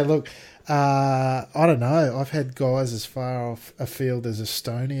amazing. Yeah, look, I don't know. I've had guys as far off afield as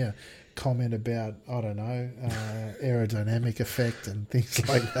Estonia comment about, I don't know, aerodynamic effect and things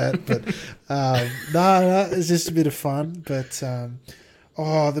like that. But no, it's just a bit of fun. But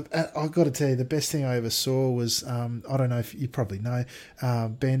I've got to tell you, the best thing I ever saw was, I don't know if you probably know,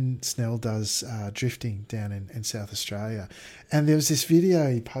 Ben Snell does drifting down in South Australia. And there was this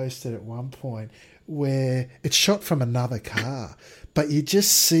video he posted at one point where it's shot from another car, but you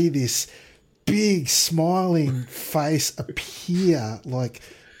just see this big smiling face appear, like,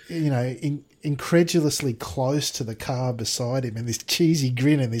 incredulously close to the car beside him, and this cheesy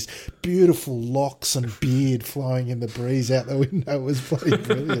grin and this beautiful locks and beard flowing in the breeze out the window. It was bloody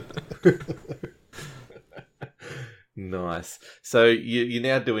brilliant. Nice. So you're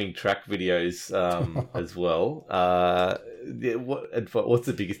now doing track videos as well. What's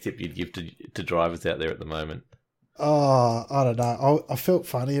the biggest tip you'd give to drivers out there at the moment? Oh, I don't know. I felt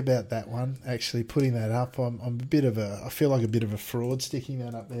funny about that one, actually, putting that up. I feel like a bit of a fraud sticking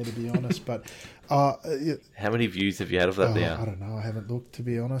that up there, to be honest. But how many views have you had of that now? I don't know. I haven't looked, to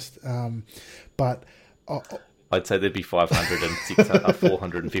be honest. But I'd say there'd be 500 and 600,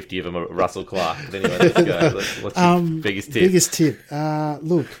 450 of them are Russell Clark. But anyway, let's go. What's your biggest tip? Biggest tip.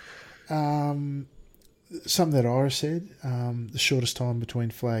 Look, something that Ira said, the shortest time between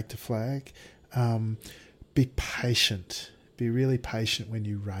flag to flag. Be patient. Be really patient when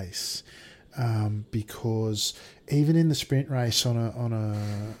you race, because even in the sprint race on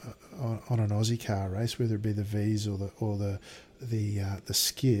an Aussie car race, whether it be the V's or the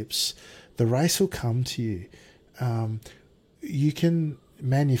skips, the race will come to you. You can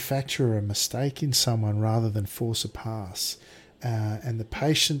manufacture a mistake in someone rather than force a pass, and the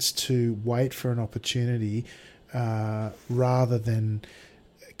patience to wait for an opportunity rather than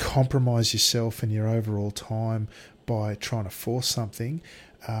compromise yourself and your overall time by trying to force something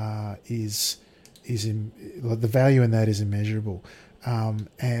the value in that is immeasurable.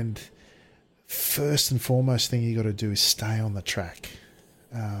 And first and foremost thing you got to do is stay on the track,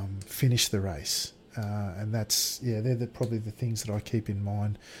 finish the race. And they're probably the things that I keep in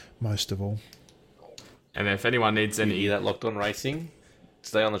mind most of all. And if anyone needs any... You hear that, Locked On Racing?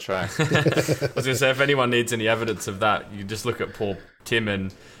 Stay on the track. I was going to say, if anyone needs any evidence of that, you just look at poor Tim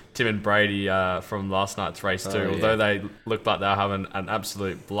and Brady from last night's race too. Although they looked like they were having an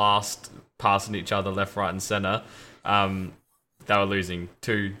absolute blast, passing each other left, right and centre, they were losing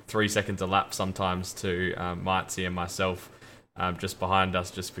 2-3 seconds a lap sometimes to Mitzi and myself just behind us,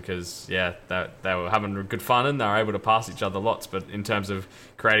 just because they were having good fun and they were able to pass each other lots, but in terms of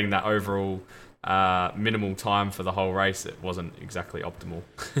creating that overall minimal time for the whole race, it wasn't exactly optimal.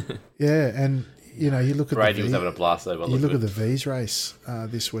 Yeah, and you look at Brady was having a blast over. You look at the V's race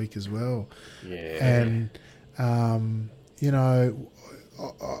this week as well. Yeah, and I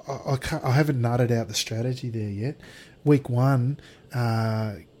haven't nutted out the strategy there yet. Week 1,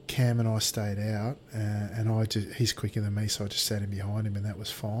 Cam and I stayed out, and he's quicker than me, so I just sat in behind him, and that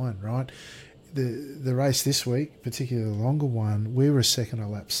was fine, right? The race this week, particularly the longer one, we were a second a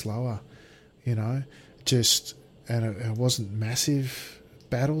lap slower, and it wasn't massive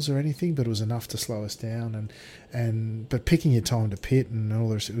battles or anything, but it was enough to slow us down. But picking your time to pit and all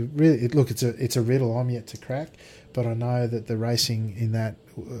this, it's a riddle I'm yet to crack, but I know that the racing in that,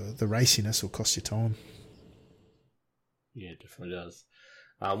 the raciness will cost you time. Yeah, it definitely does.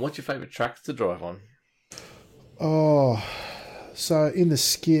 What's your favourite tracks to drive on? Oh, so in the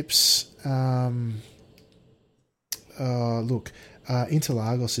skips, Interlagos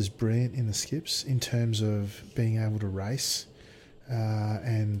is brilliant in the skips in terms of being able to race.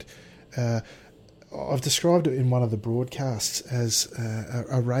 And I've described it in one of the broadcasts as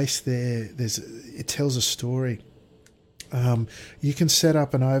a race there. It tells a story. You can set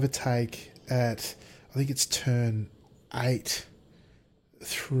up an overtake at, I think it's turn 8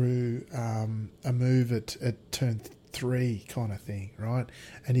 through a move at turn 3 kind of thing, right?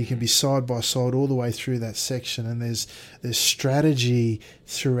 And you can be side by side all the way through that section, and there's strategy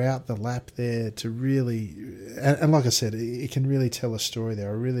throughout the lap there to really, and like I said, it can really tell a story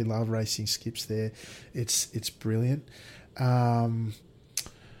there. I really love racing skips there. It's brilliant.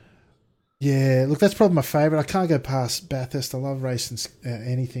 Yeah, look, that's probably my favourite. I can't go past Bathurst. I love racing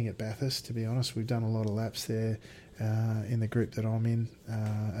anything at Bathurst, to be honest. We've done a lot of laps there in the group that I'm in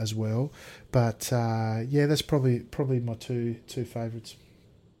as well. But, that's probably my two favourites.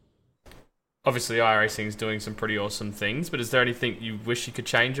 Obviously, iRacing is doing some pretty awesome things, but is there anything you wish you could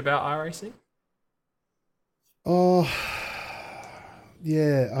change about iRacing? Oh,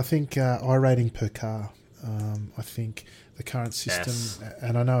 yeah, I think iRating per car. I think the current system,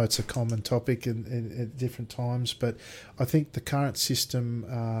 and I know it's a common topic at different times, but I think the current system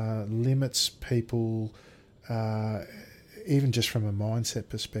limits people, even just from a mindset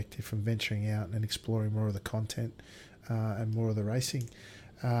perspective, from venturing out and exploring more of the content and more of the racing.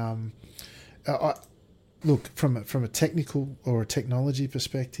 Look, from a technical or a technology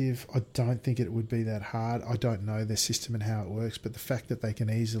perspective, I don't think it would be that hard. I don't know their system and how it works, but the fact that they can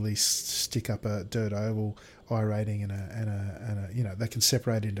easily stick up a dirt oval iRating and a they can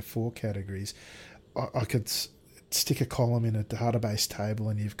separate it into 4 categories. I could stick a column in a database table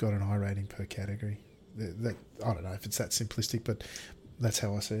and you've got an iRating per category. That I don't know if it's that simplistic, but that's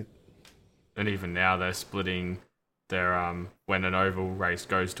how I see it. And even now they're splitting their when an oval race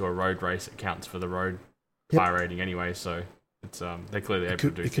goes to a road race, it counts for the road iRating anyway. So it's they're clearly able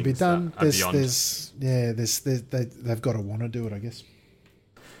to do things. It could be done. They've got to want to do it, I guess.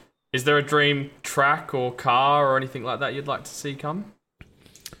 Is there a dream track or car or anything like that you'd like to see come?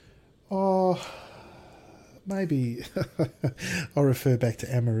 Oh, maybe I'll refer back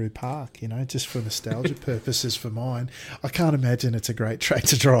to Amaru Park, just for nostalgia purposes for mine. I can't imagine it's a great track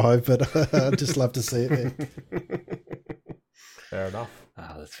to drive, but I'd just love to see it there. Fair enough.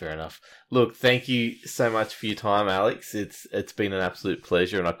 That's fair enough. Look, thank you so much for your time, Alex. It's been an absolute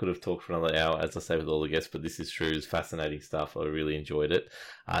pleasure, and I could have talked for another hour, as I say with all the guests, but this is true. It's fascinating stuff. I really enjoyed it,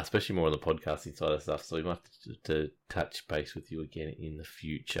 especially more on the podcasting side of stuff, so we might have to touch base with you again in the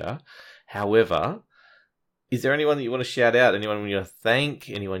future. However, is there anyone that you want to shout out? Anyone you want to thank?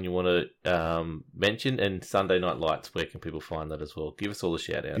 Anyone you want to mention? And Sunday Night Lights, where can people find that as well? Give us all the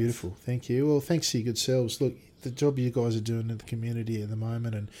shout outs. Beautiful. Thank you. Well, thanks to your good selves. Look, the job you guys are doing in the community at the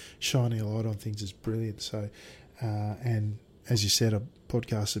moment and shining a light on things is brilliant. So, and as you said, I've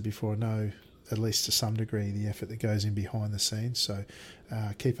podcasted before. I know, at least to some degree, the effort that goes in behind the scenes. So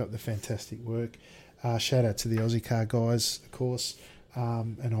keep up the fantastic work. Shout out to the Aussie Car guys, of course,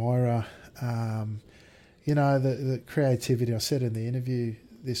 and Ira. the creativity, I said in the interview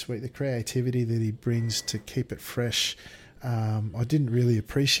this week, the creativity that he brings to keep it fresh, I didn't really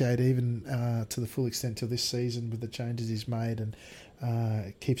appreciate even to the full extent till this season with the changes he's made, and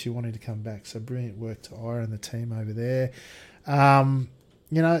it keeps you wanting to come back. So brilliant work to Ira and the team over there.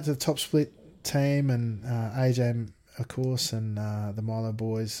 It's a top split team, and AJ, of course, and the Milo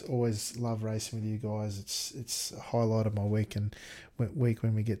boys. Always love racing with you guys. It's a highlight of my week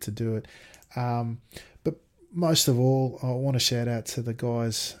when we get to do it. But most of all, I want to shout out to the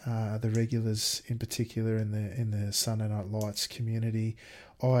guys, the regulars in particular in the Sunday Night Lights community.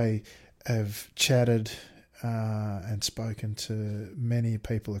 I have chatted and spoken to many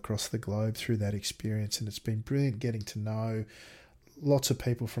people across the globe through that experience, and it's been brilliant getting to know lots of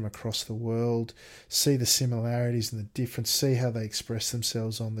people from across the world, see the similarities and the difference, see how they express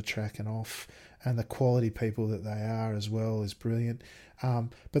themselves on the track and off, and the quality people that they are as well is brilliant.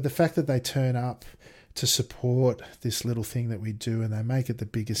 But the fact that they turn up to support this little thing that we do, and they make it the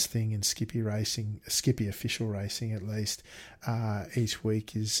biggest thing in Skippy racing, Skippy official racing at least, each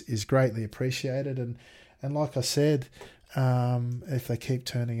week is greatly appreciated. And like I said, if they keep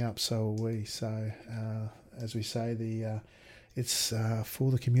turning up, so will we. So as we say, it's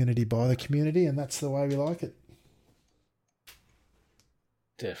for the community, by the community, and that's the way we like it.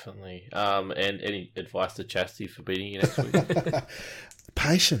 Definitely. And any advice to Chastity for beating you next week?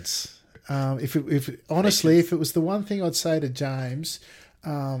 Patience. If it was the one thing I'd say to James,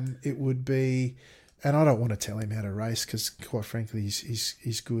 it would be, and I don't want to tell him how to race because, quite frankly,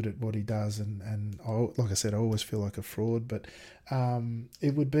 he's good at what he does, and like I said, I always feel like a fraud. But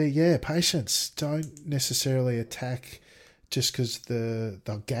it would be, patience. Don't necessarily attack just because the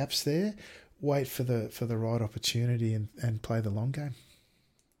gap's there. Wait for the right opportunity and play the long game.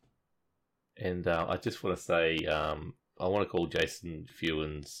 And I just want to say, I want to call Jason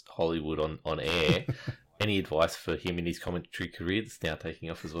Fewens Hollywood on air. Any advice for him in his commentary career that's now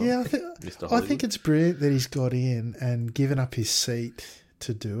taking off as well? Yeah, Mr. Hollywood? I think it's brilliant that he's got in and given up his seat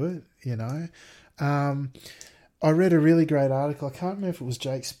to do it, I read a really great article. I can't remember if it was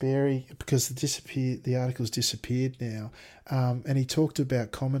Jake Sperry because the article's disappeared now. And he talked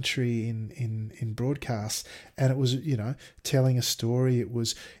about commentary in broadcasts, and it was, telling a story. It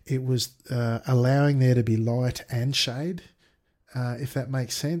was allowing there to be light and shade, if that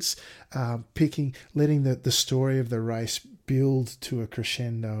makes sense. Letting the story of the race build to a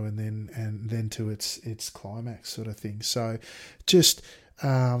crescendo and then to its climax sort of thing. So just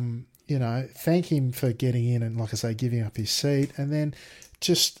thank him for getting in and, like I say, giving up his seat, and then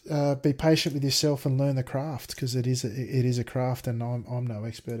just be patient with yourself and learn the craft, because it is a craft, and I'm no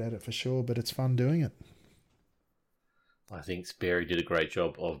expert at it for sure, but it's fun doing it. I think Sperry did a great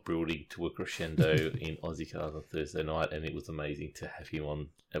job of building to a crescendo in Aussie Cars on Thursday night, and it was amazing to have him on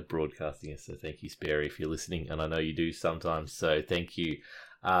broadcasting it. So thank you, Sperry, if you're listening, and I know you do sometimes. So thank you.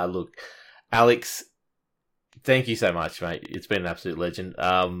 Look, Alex, thank you so much, mate. It's been an absolute legend.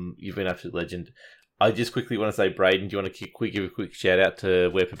 You've been an absolute legend. I just quickly want to say, Braden, do you want to give a quick shout out to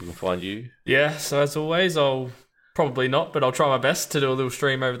where people can find you? Yeah, so as always, I'll probably not, but I'll try my best to do a little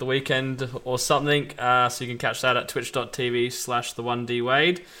stream over the weekend or something. So you can catch that at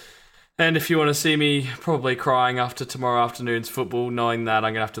twitch.tv/the1dwade. And if you want to see me probably crying after tomorrow afternoon's football, knowing that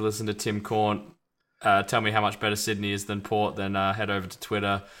I'm going to have to listen to Tim Corn tell me how much better Sydney is than Port, then head over to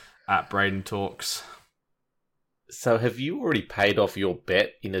Twitter at Braden Talks. So have you already paid off your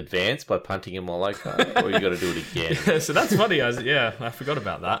bet in advance by punting a Molo car, or you got to do it again? Yeah, so that's funny. I forgot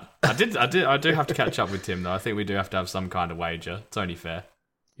about that. I do have to catch up with Tim though. I think we do have to have some kind of wager. It's only fair.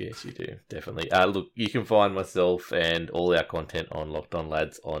 Yes, you do, definitely. Look, you can find myself and all our content on Locked On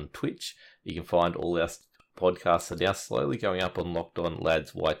Lads on Twitch. You can find all our podcasts are now slowly going up on Locked On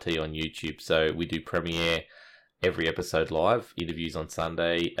Lads YT on YouTube. So we do premiere every episode live, interviews on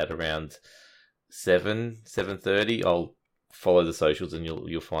Sunday at around 7:30. I'll follow the socials and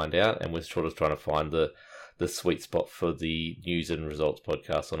you'll find out. And we're sort of trying to find the sweet spot for the news and results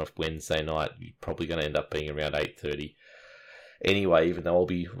podcast on a Wednesday night. You're probably going to end up being around 8:30 anyway, even though I'll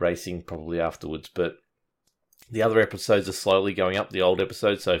be racing probably afterwards. But the other episodes are slowly going up, the old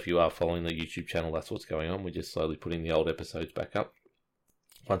episodes. So if you are following the YouTube channel, that's what's going on. We're just slowly putting the old episodes back up.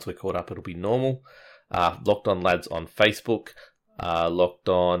 Once we're caught up, it'll be normal. Locked On Lads on Facebook.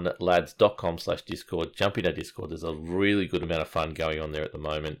 LockedOnLads.com/Discord. Jump in our Discord. There's a really good amount of fun going on there at the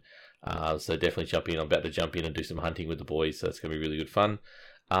moment. So definitely jump in. I'm about to jump in and do some hunting with the boys, so it's going to be really good fun.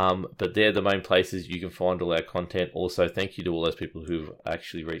 But they're the main places you can find all our content. Also, thank you to all those people who've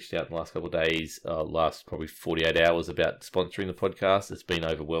actually reached out in the last couple of days, last probably 48 hours about sponsoring the podcast. It's been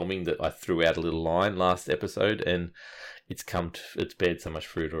overwhelming that I threw out a little line last episode and it's bared so much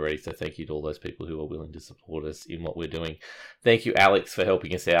fruit already. So thank you to all those people who are willing to support us in what we're doing. Thank you, Alex, for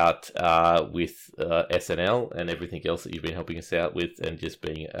helping us out with SNL and everything else that you've been helping us out with, and just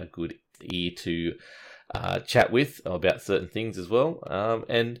being a good ear to chat with about certain things as well.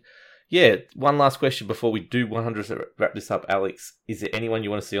 And yeah, one last question before we do 100% wrap this up, Alex. Is there anyone you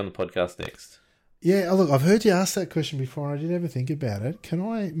want to see on the podcast next? Yeah, look, I've heard you ask that question before and I didn't ever think about it. Can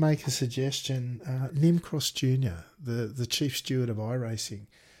I make a suggestion? Nim Cross Jr., the chief steward of iRacing,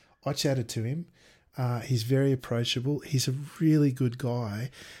 I chatted to him. He's very approachable. He's a really good guy.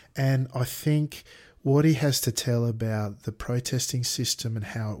 And I think what he has to tell about the protesting system and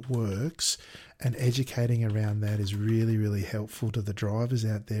how it works and educating around that is really, really helpful to the drivers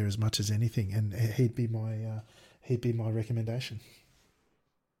out there as much as anything. And he'd be my recommendation.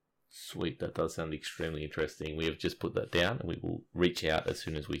 Sweet, that does sound extremely interesting. We have just put that down and we will reach out as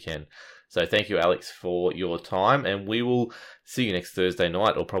soon as we can. So thank you, Alex, for your time, and we will see you next Thursday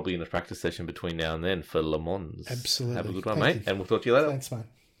night, or probably in a practice session between now and then for Le Mans. Absolutely. Have a good one, Thank mate, you. and we'll talk to you later. Thanks, mate.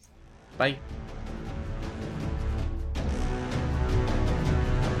 Bye.